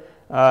order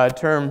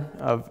term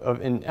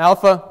in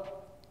alpha,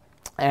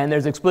 and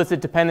there's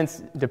explicit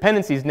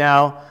dependencies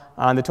now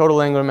on the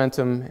total angular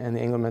momentum and the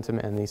angular momentum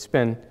and the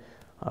spin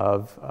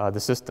of the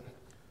system.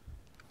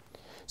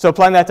 So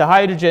applying that to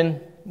hydrogen,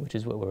 which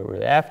is what we're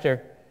really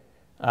after,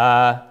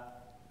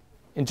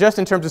 and just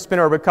in terms of spin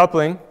orbit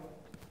coupling,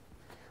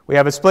 we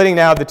have a splitting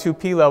now of the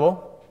 2p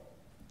level,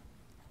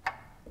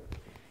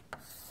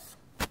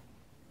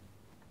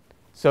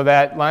 so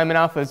that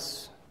Lyman-alpha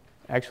is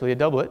actually a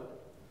doublet.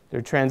 There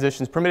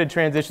are permitted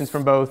transitions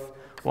from both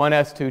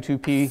 1s to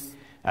 2p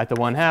at the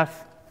 1/2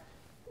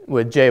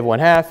 with j of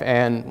 1/2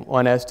 and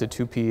 1s to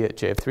 2p at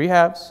j of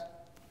 3/2.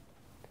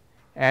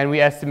 And we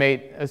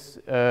estimate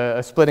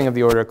a splitting of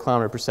the order of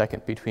kilometer per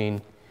second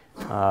between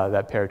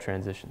that pair of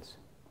transitions.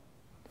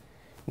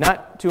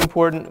 Not too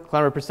important,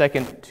 kilometer per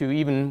second, to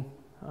even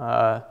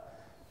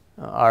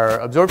our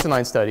absorption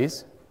line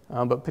studies,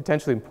 but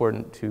potentially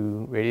important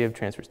to radiative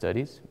transfer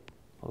studies,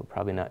 although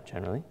probably not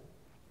generally.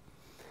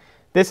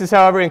 This is,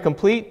 however,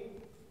 incomplete.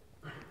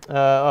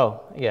 A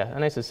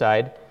nice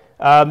aside.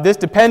 this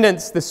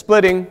dependence, the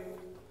splitting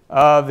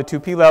of the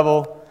 2p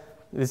level,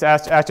 this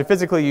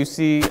astrophysically you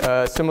see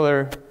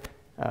similar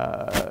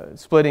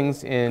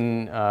splittings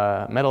in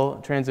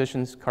metal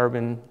transitions,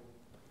 carbon,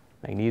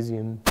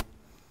 magnesium,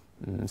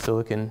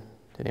 silicon,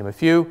 to name a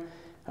few.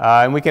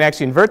 And we can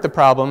actually invert the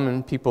problem,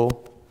 and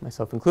people,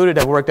 myself included,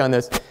 have worked on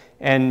this,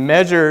 and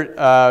measure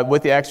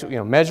what the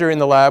actual, measure in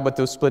the lab what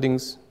those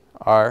splittings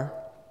are,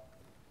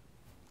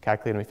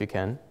 calculate them if you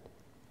can,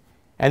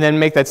 and then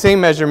make that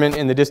same measurement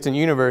in the distant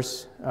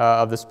universe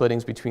of the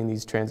splittings between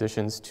these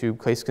transitions to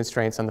place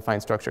constraints on the fine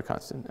structure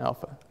constant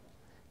alpha,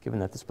 given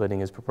that the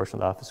splitting is proportional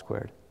to alpha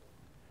squared,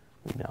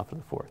 even alpha to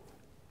the fourth.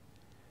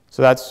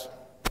 So that's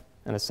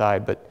an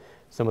aside, but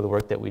some of the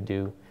work that we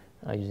do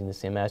using the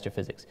same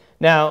astrophysics.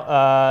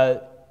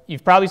 Now,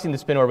 you've probably seen the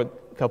spin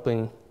orbit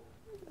coupling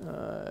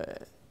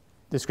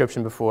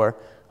description before.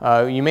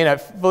 You may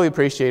not fully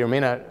appreciate, or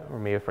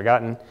may have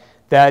forgotten,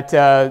 that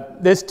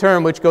this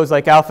term, which goes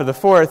like alpha to the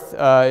fourth,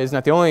 is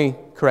not the only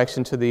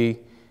correction to the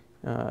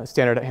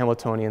standard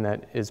Hamiltonian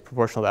that is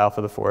proportional to alpha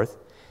to the fourth.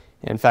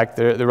 In fact,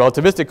 the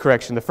relativistic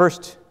correction, the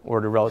first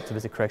order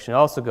relativistic correction,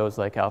 also goes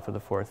like alpha to the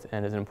fourth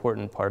and is an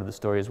important part of the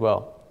story as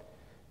well.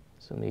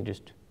 So let me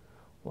just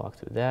walk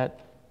through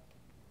that.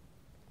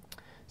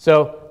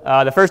 So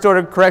the first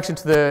order correction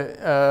to the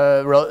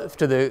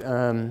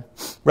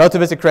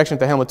relativistic correction to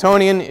the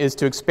Hamiltonian is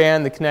to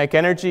expand the kinetic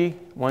energy,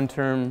 one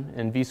term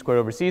in v squared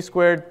over c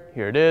squared.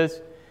 Here it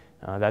is.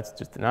 That's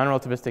just the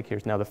non-relativistic.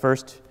 Here's now the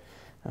first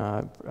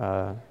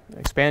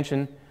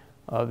expansion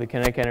of the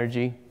kinetic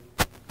energy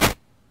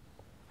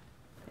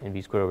in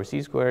v squared over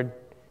c squared,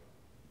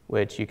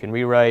 which you can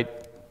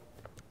rewrite.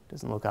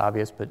 Doesn't look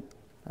obvious, but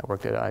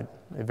I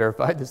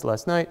verified this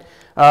last night.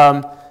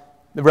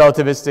 The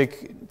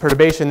relativistic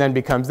perturbation then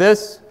becomes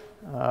this,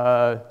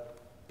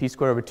 p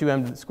squared over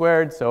 2m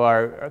squared, so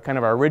our kind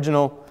of our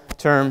original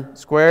term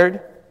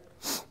squared.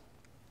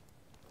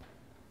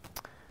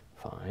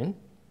 Fine.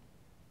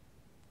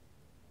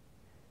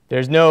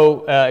 There's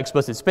no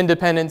explicit spin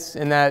dependence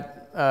in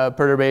that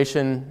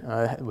perturbation,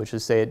 which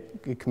is, say,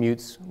 it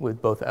commutes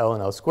with both L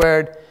and L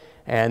squared,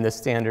 and the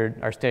standard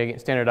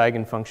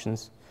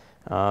eigenfunctions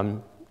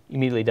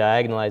immediately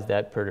diagonalize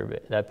that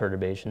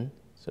perturbation.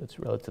 So it's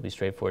relatively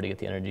straightforward to get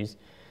the energies.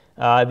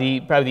 Probably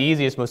the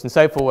easiest, most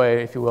insightful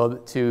way, if you will,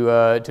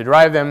 to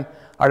derive them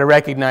are to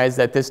recognize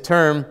that this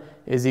term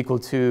is equal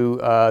to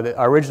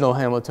our original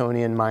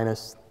Hamiltonian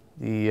minus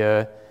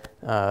the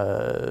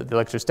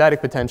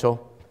electrostatic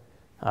potential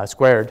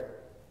squared.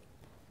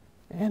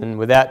 And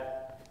with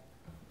that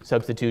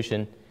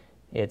substitution,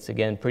 it's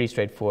again pretty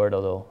straightforward,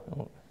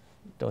 although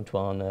don't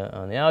dwell on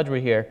the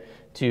algebra here,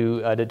 to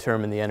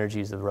determine the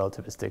energies of the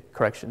relativistic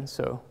correction.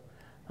 So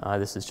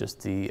this is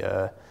just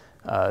the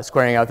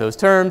squaring out those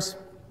terms,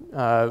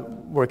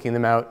 working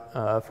them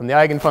out from the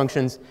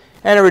eigenfunctions,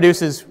 and it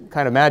reduces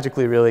kind of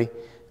magically, really,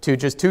 to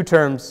just two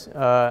terms,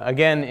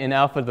 again, in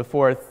alpha to the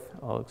fourth,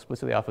 I'll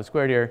explicitly alpha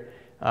squared here,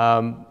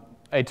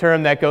 a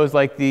term that goes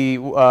like the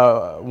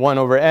 1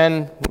 over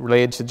n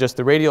related to just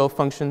the radial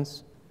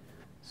functions,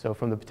 so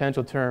from the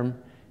potential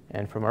term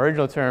and from our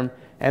original term,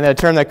 and then a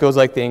term that goes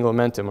like the angular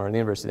momentum, or the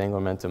inverse of the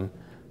angular momentum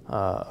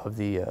of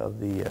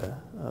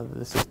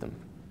the system.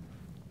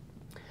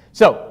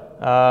 So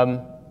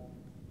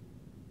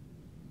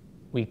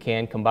we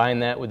can combine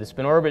that with the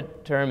spin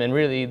orbit term, and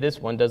really this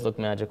one does look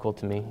magical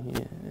to me.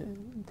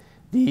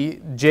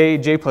 The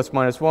j plus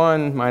minus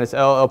 1 minus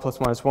l plus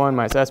minus 1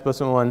 minus s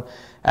plus 1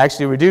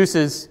 actually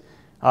reduces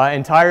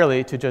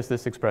entirely to just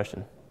this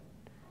expression.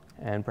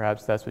 And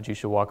perhaps that's what you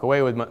should walk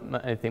away with,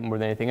 I think, more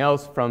than anything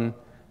else from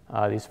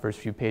these first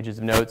few pages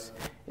of notes,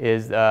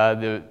 is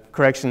the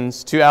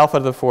corrections to alpha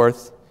to the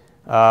fourth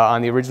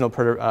on the original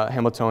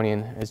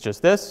Hamiltonian is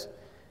just this,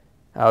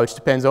 which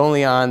depends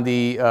only on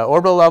the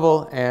orbital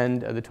level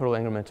and the total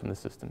angular momentum of the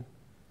system.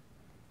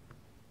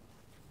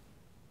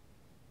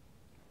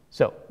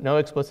 So no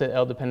explicit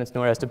L dependence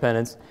nor S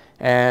dependence,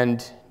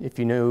 and if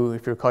you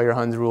recall your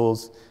Hund's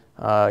rules,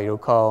 you'll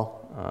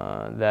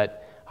recall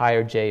that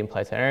higher J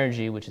implies higher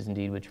energy, which is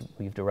indeed which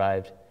we've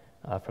derived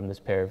from this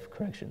pair of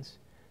corrections.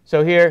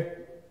 So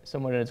here,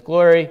 somewhat in its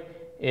glory,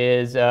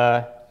 is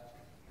the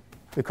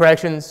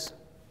corrections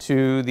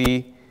to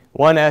the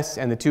 1s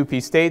and the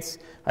 2p states.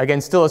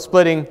 Again, still a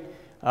splitting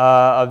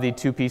of the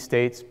 2p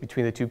states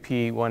between the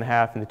 2p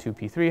 1/2 and the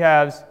 2p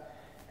 3/2.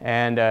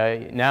 And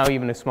now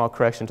even a small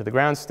correction to the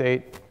ground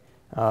state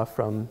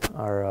from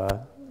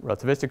our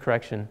relativistic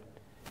correction.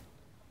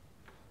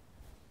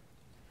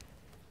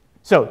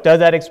 So does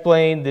that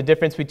explain the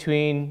difference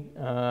between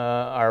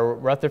our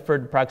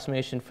Rutherford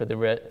approximation for the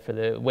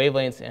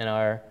wavelengths and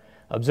our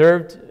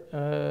observed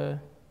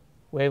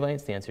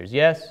wavelengths? The answer is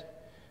yes,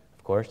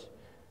 of course.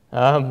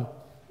 The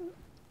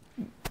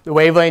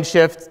wavelength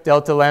shift,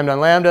 delta lambda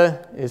on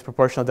lambda, is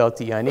proportional to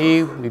delta E on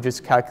E. We've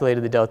just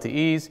calculated the delta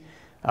E's.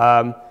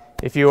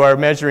 If you are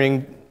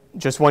measuring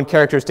just one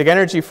characteristic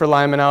energy for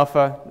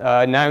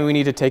Lyman-alpha, now we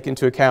need to take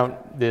into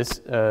account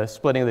this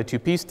splitting of the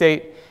 2p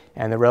state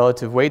and the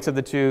relative weights of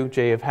the two.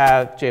 J of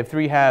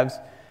 3 halves,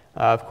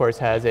 of course,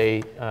 has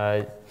a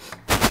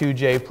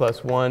 2j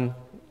plus 1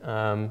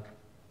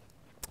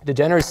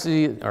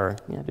 degeneracy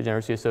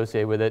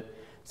associated with it.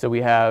 So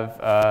we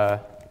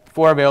have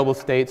 4 available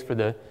states for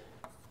the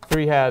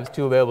 3 halves,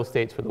 2 available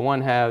states for the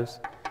 1 halves.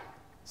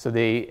 So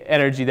the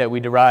energy that we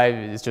derive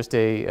is just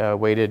a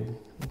weighted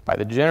by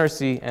the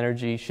degeneracy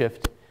energy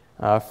shift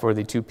for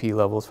the 2p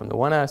levels from the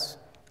 1s.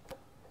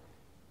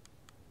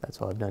 That's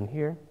all I've done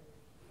here.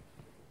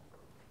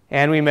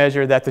 And we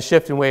measure that the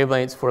shift in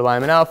wavelengths for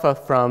Lyman-alpha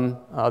from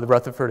the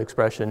Rutherford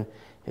expression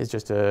is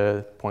just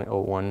a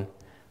 0.014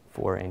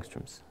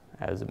 angstroms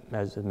as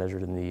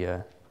measured in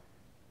the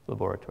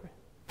laboratory.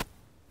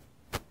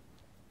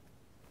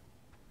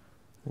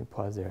 Let me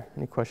pause there.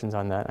 Any questions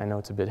on that? I know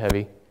it's a bit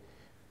heavy,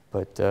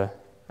 but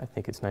I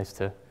think it's nice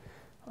to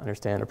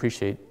understand,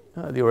 appreciate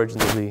the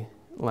origins of the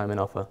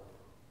Lyman-alpha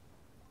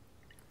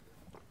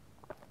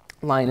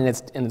line in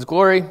its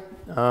glory.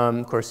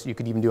 Of course, you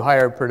could even do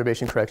higher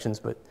perturbation corrections,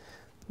 but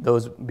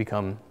those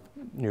become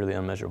nearly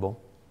unmeasurable.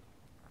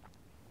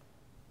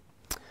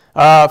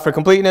 For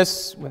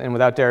completeness and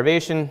without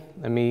derivation,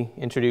 let me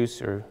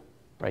introduce or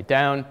write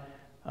down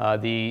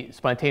the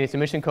spontaneous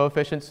emission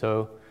coefficient.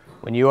 So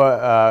when you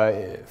are,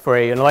 for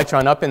an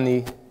electron up in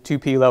the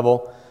 2p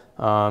level,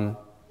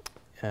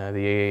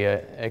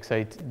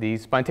 the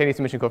spontaneous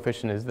emission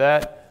coefficient is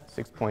that,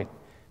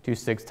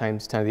 6.26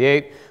 times 10 to the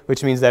 8,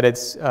 which means that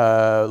its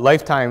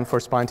lifetime for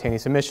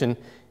spontaneous emission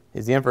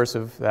is the inverse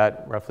of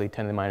that, roughly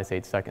 10 to the minus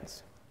 8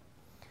 seconds.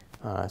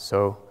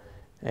 So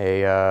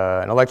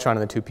an electron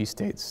in the 2p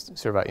state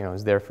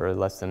is there for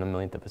less than a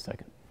millionth of a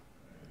second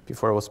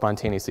before it will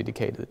spontaneously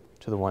decay to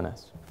the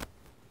 1s.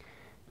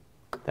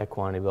 That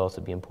quantity will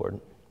also be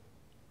important.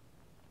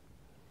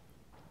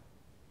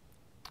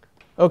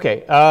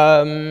 Okay,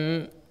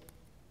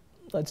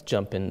 let's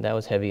jump in. That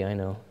was heavy, I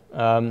know.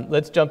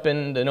 Let's jump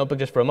in the notebook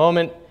just for a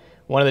moment.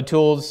 One of the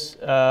tools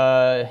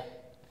that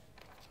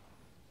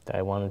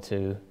I wanted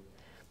to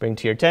bring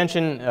to your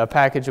attention, a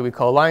package that we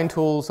call Line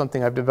Tools,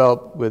 something I've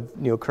developed with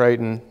Neil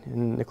Crichton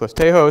and Nicholas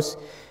Tejos,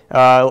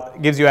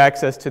 gives you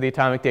access to the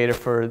atomic data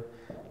for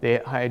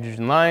the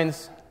hydrogen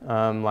lines.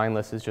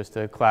 Lineless is just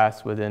a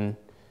class within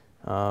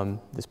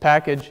this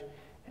package,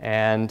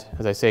 and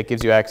as I say, it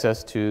gives you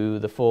access to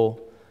the full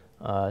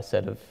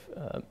set of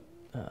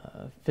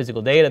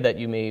physical data that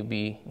you may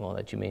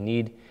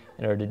need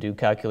in order to do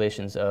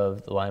calculations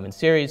of the Lyman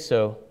series.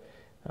 So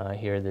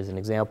here there's an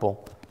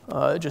example,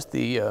 just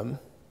the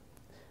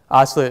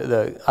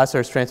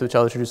oscillator strength, which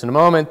I'll introduce in a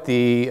moment,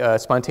 the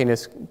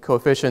spontaneous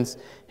coefficients,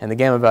 and the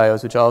gamma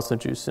values, which I'll also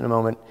introduce in a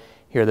moment.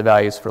 Here are the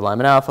values for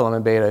Lyman-alpha,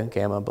 Lyman-beta,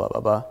 gamma, blah,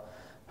 blah,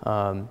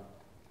 blah, in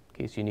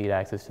case you need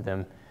access to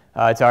them.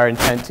 It's our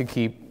intent to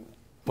keep,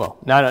 well,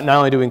 not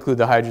only do we include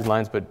the hydrogen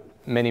lines, but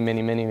many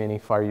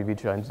far UV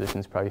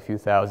transitions, probably a few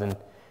thousand.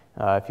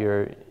 If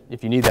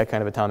you need that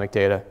kind of atomic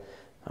data,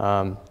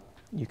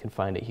 you can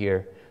find it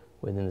here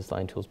within this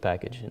Line Tools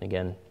package. And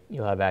again,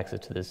 you'll have access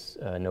to this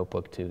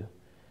notebook to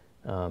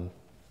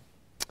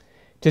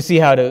see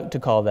how to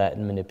call that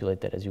and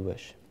manipulate that as you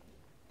wish.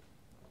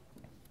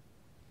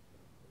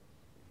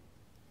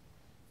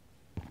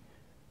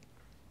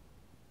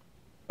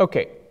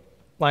 Okay,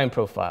 line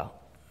profile.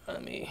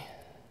 Let me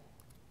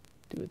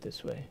do it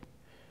this way.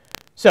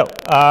 So,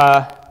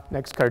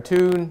 next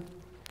cartoon,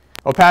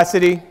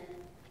 opacity.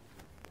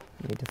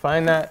 Need to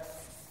find that.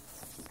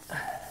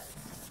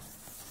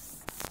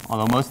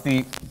 Although most of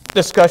the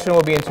discussion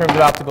will be in terms of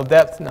optical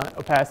depth, not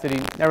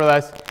opacity.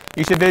 Nevertheless,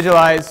 you should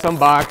visualize some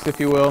box, if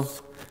you will,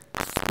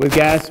 with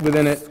gas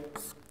within it.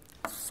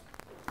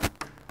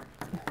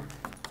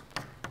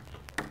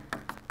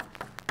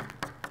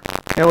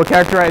 And we'll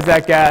characterize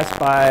that gas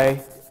by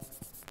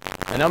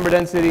a number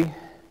density,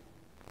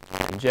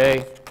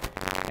 J,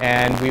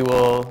 and we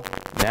will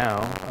now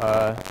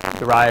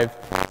derive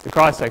the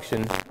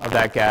cross-section of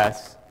that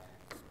gas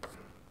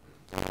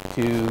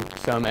to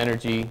some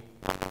energy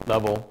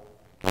level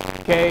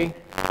K,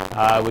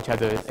 which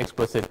has an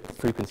explicit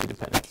frequency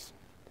dependence.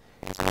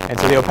 And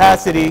so the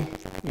opacity,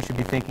 you should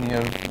be thinking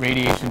of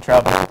radiation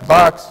traveling through the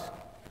box.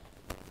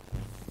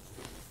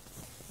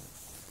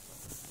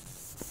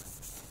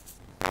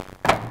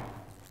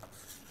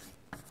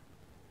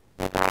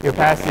 The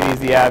opacity is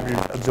the average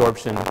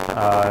absorption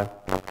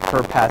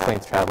per path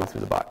length traveling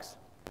through the box.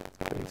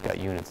 So it's got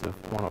units of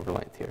 1 over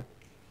length here.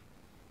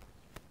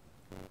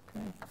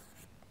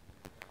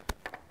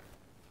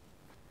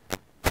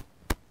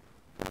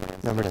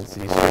 Number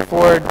density is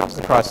straightforward.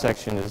 The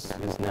cross-section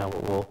is now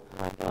what we'll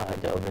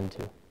delve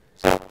into.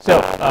 So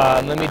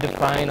let me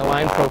define a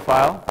line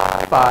profile,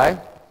 phi,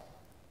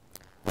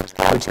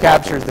 which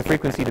captures the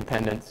frequency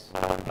dependence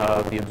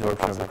of the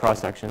absorption of the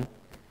cross-section.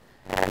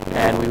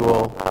 And we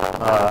will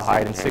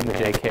hide in sigma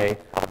jk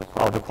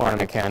all the quantum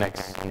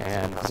mechanics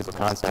and physical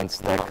constants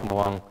that come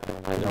along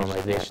with the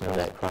normalization of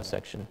that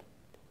cross-section.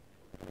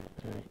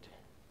 All right.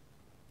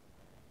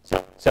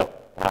 So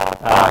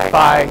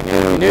phi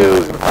nu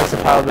reflects the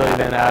probability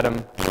that an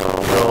atom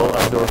will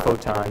absorb a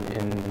photon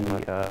in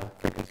the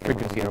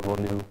frequency interval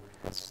nu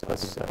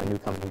plus nu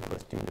comma nu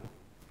plus 2 nu.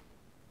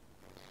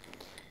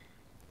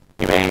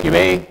 You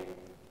may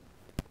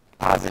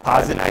posit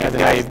as a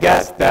naive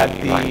guess that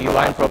the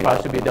line profile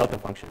should be a delta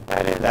function.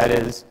 That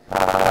is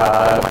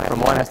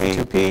from 1s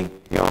to 2p,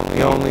 the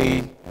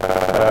only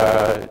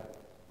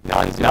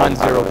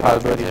non-zero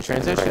probability of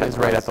transition is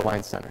right at the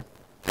line center.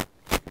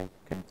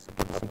 Okay,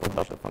 simple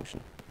delta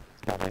function.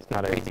 It's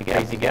not a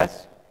crazy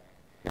guess.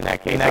 In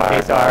that case,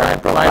 our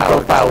line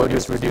profile will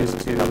just reduce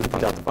to the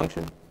delta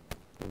function.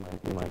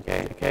 You might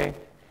k.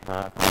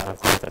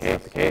 That's not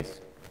the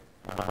case.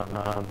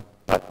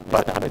 But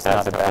it's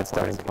not a bad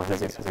starting point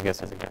as a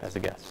guess. It's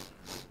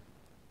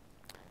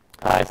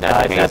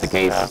not the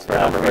case for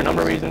a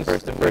number of reasons.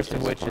 First of which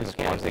is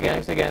once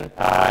again,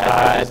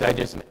 as I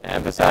just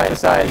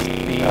emphasized,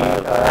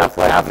 the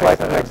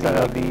half-life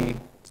of the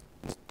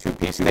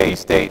 2p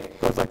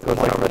state goes like 1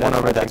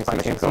 over that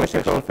emission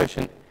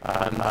coefficient.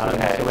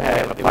 So we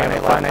have a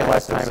finite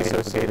lifetime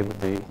associated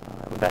with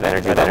that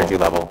energy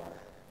level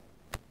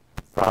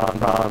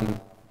from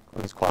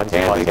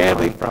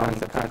quantitatively from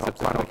the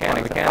concepts of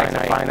mechanics,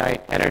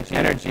 finite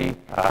energy,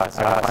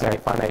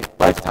 finite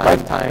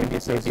lifetime. You can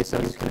associate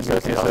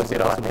also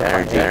with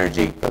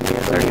energy from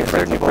the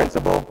uncertainty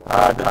principle.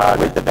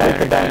 With the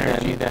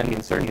energy, then the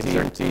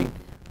uncertainty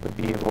would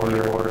be in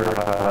order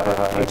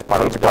h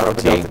bar over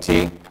delta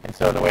t. And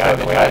so the way I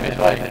visualize it,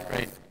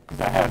 right, is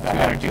I have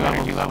two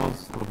energy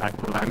levels. Go back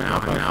to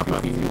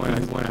Lyman-alpha.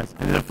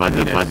 And the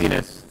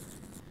fuzziness,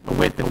 a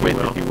width,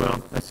 if you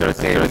will,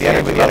 associated with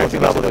the energy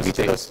level of each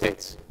of those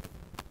states,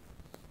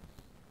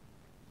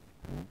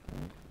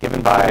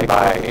 given by h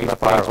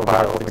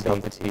bar over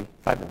delta t.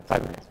 5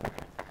 minutes.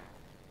 Okay.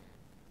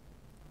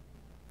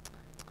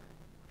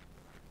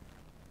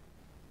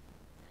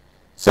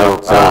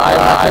 So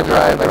I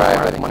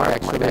derived Mark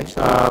actually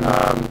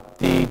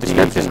the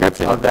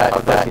description of that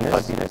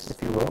fuzziness,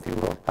 if you will.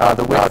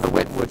 The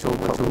width, which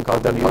we'll call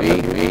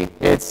WE.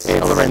 It's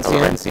a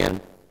Lorentzian.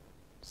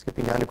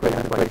 Skipping down to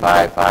equation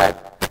 25.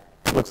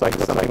 Looks like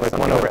something like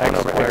 1 over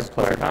x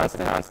squared plus a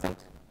constant.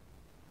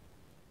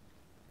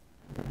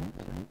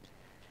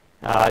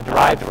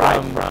 Derived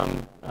from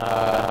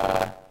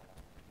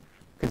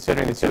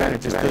considering the two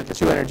energy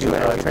transition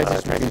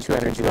between two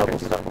energy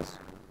levels,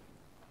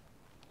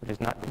 which is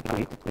not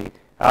complete.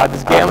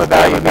 This gamma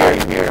value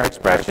here in our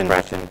expression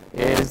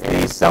is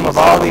the sum of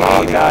all the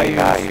A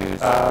values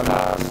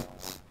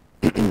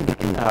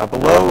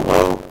below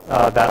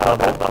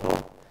that level.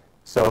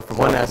 So from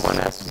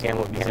 1s,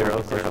 gamma would be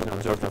 0, so there's no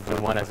absorption from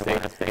the 1s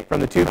state.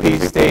 From the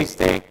 2p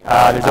state,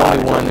 there's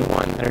only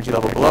one energy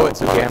level below it,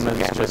 so gamma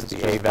is just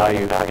the A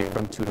value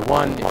from 2 to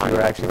 1. If you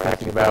were actually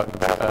thinking about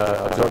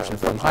absorption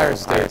from higher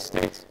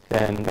states,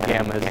 then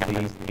gamma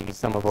is the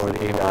sum of over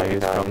the A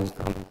values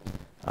from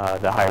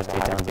the higher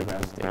state down to the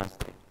ground state.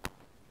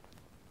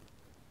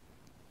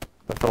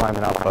 But for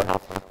Lyman-alpha,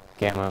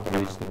 gamma,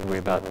 we're just going to worry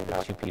about the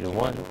 2p to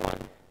 1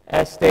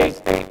 S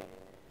state.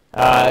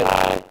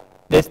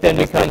 This then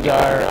becomes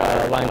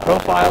our line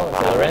profile, it's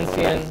a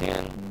Lorentzian.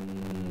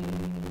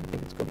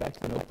 Let's go back to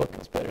the notebook,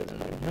 it's better than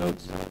the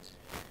notes.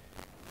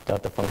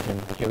 Delta function,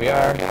 here we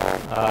are.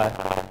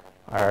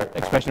 Our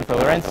expression for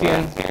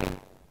Lorentzian.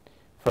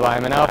 For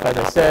Lyman-alpha, as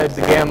I said,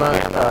 the gamma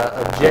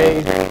of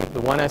J, the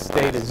 1s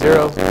state is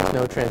 0. There's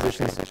no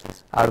transitions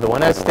out of the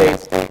 1s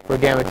state. For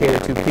gamma k to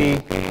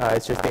 2p,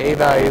 it's just the A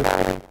value.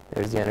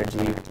 There's the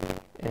energy.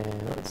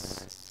 And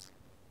let's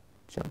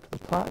jump to the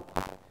plot.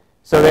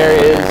 So there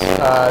is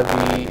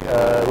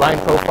the line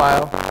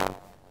profile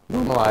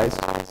normalized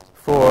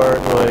for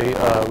the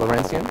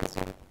Lorentzian.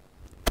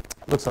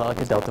 Looks like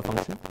a delta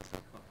function.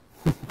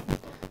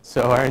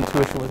 So our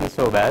intuition wasn't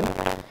so bad.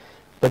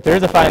 But there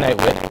is a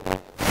finite width.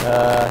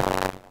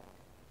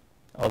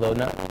 Although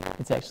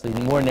it's actually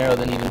more narrow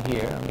than even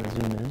here. I'm going to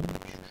zoom in.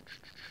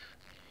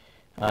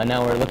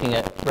 Now we're looking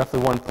at roughly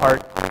 1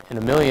 part in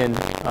a million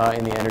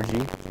in the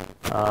energy.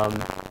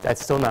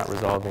 That's still not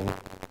resolving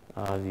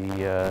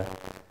the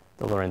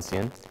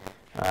Lorentzian.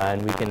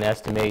 And we can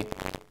estimate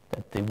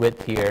that the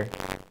width here,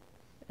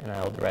 and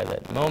I'll derive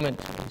that in a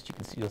moment, as you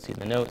can see, you'll see in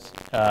the notes,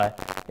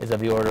 is of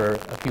the order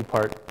a few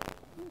part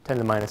 10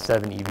 to the minus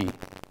 7 eV.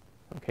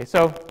 Okay,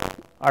 so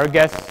our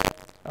guess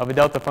of a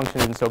delta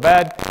function isn't so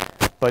bad,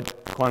 but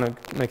quantum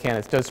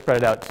mechanics does spread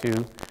it out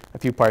to a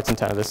few parts in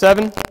 10 to the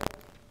 7.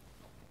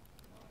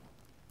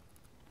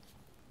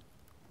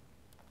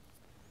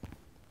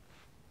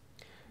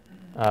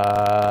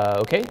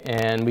 Okay,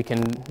 and we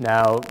can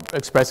now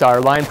express our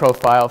line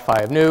profile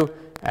phi of nu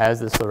as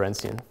this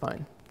Lorentzian.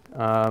 Fine.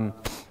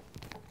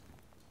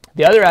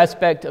 The other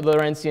aspect of the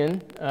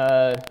Lorentzian,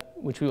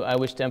 which I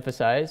wish to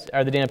emphasize,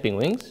 are the damping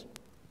wings,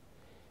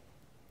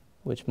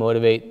 which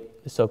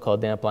motivate the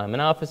so-called damp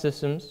Lyman-alpha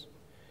systems.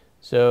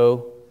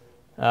 So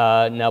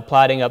now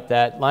plotting up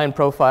that line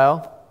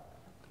profile,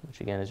 which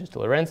again is just a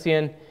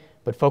Lorentzian,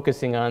 but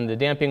focusing on the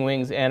damping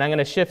wings, and I'm going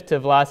to shift to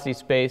velocity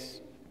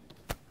space.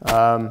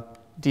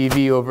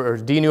 dv over, or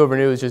d nu over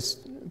nu is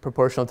just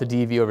proportional to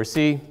dv over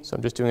c. So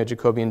I'm just doing a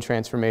Jacobian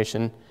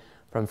transformation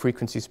from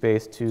frequency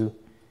space to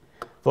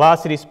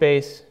velocity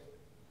space.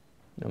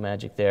 No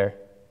magic there.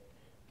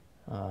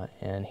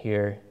 And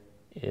here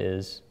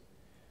is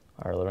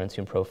our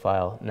Lorentzian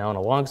profile. Now on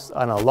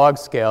a log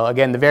scale,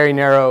 again, the very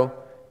narrow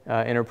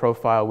inner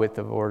profile width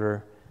of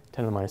order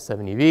 10 to the minus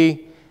 7 eV.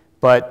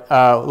 But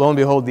lo and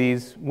behold,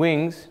 these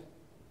wings,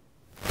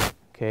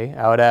 okay,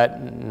 out at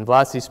in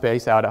velocity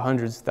space, out at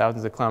hundreds,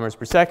 thousands of kilometers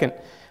per second,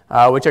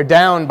 which are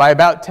down by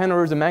about 10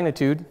 orders of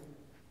magnitude,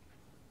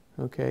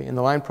 okay, in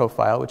the line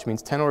profile, which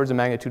means 10 orders of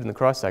magnitude in the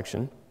cross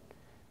section.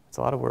 That's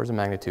a lot of orders of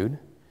magnitude.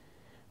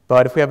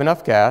 But if we have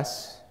enough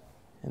gas,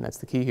 and that's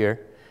the key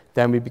here,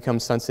 then we become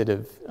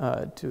sensitive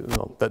to,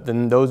 well,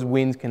 then those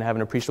winds can have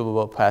an appreciable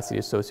opacity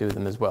associated with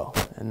them as well.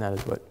 And that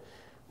is what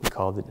we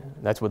call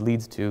that's what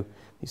leads to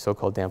these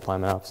so-called damped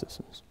Lyman-alpha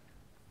systems.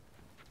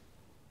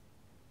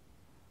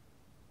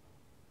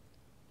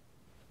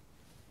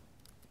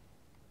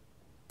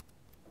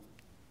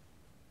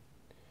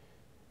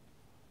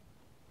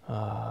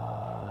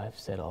 I've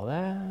said all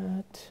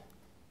that.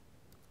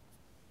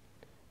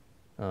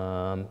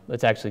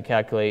 Let's actually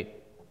calculate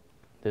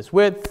this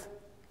width.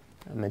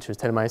 I mentioned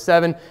it's 10 to the minus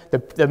 7.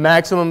 The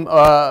maximum in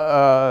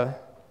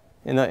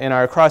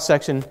our cross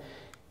section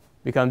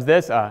becomes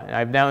this. And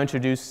I've now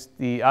introduced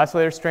the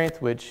oscillator strength,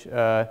 which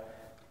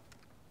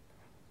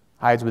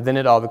hides within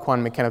it all the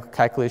quantum mechanical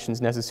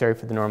calculations necessary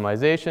for the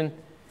normalization.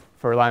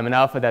 For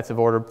Lyman-alpha, that's of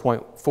order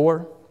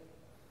 0.4.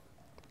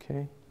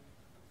 Okay.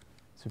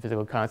 Some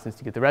physical constants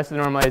to get the rest of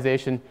the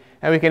normalization.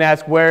 And we can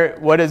ask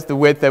what is the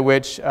width at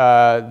which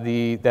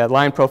that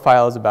line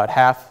profile is about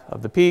half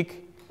of the peak.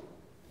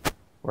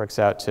 Works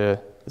out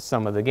to the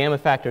sum of the gamma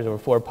factors over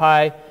 4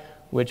 pi,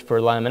 which for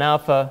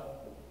Lyman-alpha,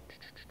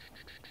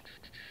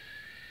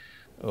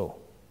 oh,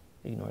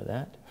 ignore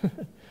that,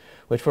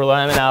 which for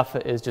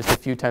Lyman-alpha is just a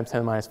few times 10 to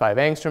the minus 5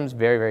 angstroms,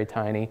 very, very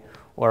tiny,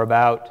 or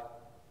about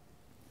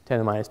 10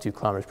 to the minus 2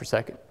 kilometers per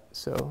second.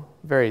 So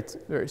very,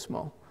 very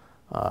small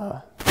for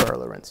our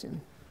Lorentzian.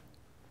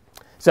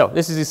 So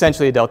this is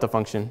essentially a delta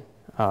function,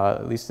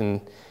 at least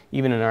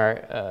even in our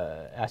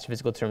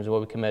astrophysical terms of what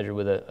we can measure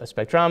with a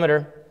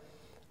spectrometer.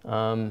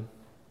 Out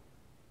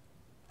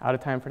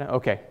of time for now?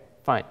 Okay,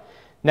 fine.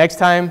 Next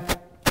time,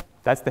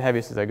 that's the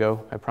heaviest as I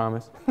go, I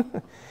promise.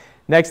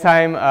 Next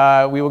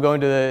time, we will go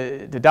into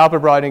the Doppler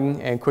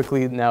broadening and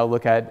quickly now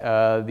look at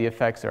the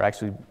effects, or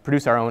actually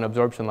produce our own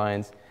absorption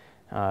lines,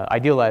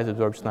 idealized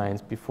absorption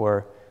lines,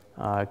 before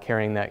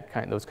carrying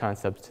those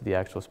concepts to the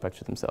actual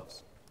spectra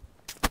themselves.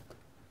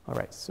 All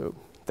right, so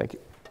thank you.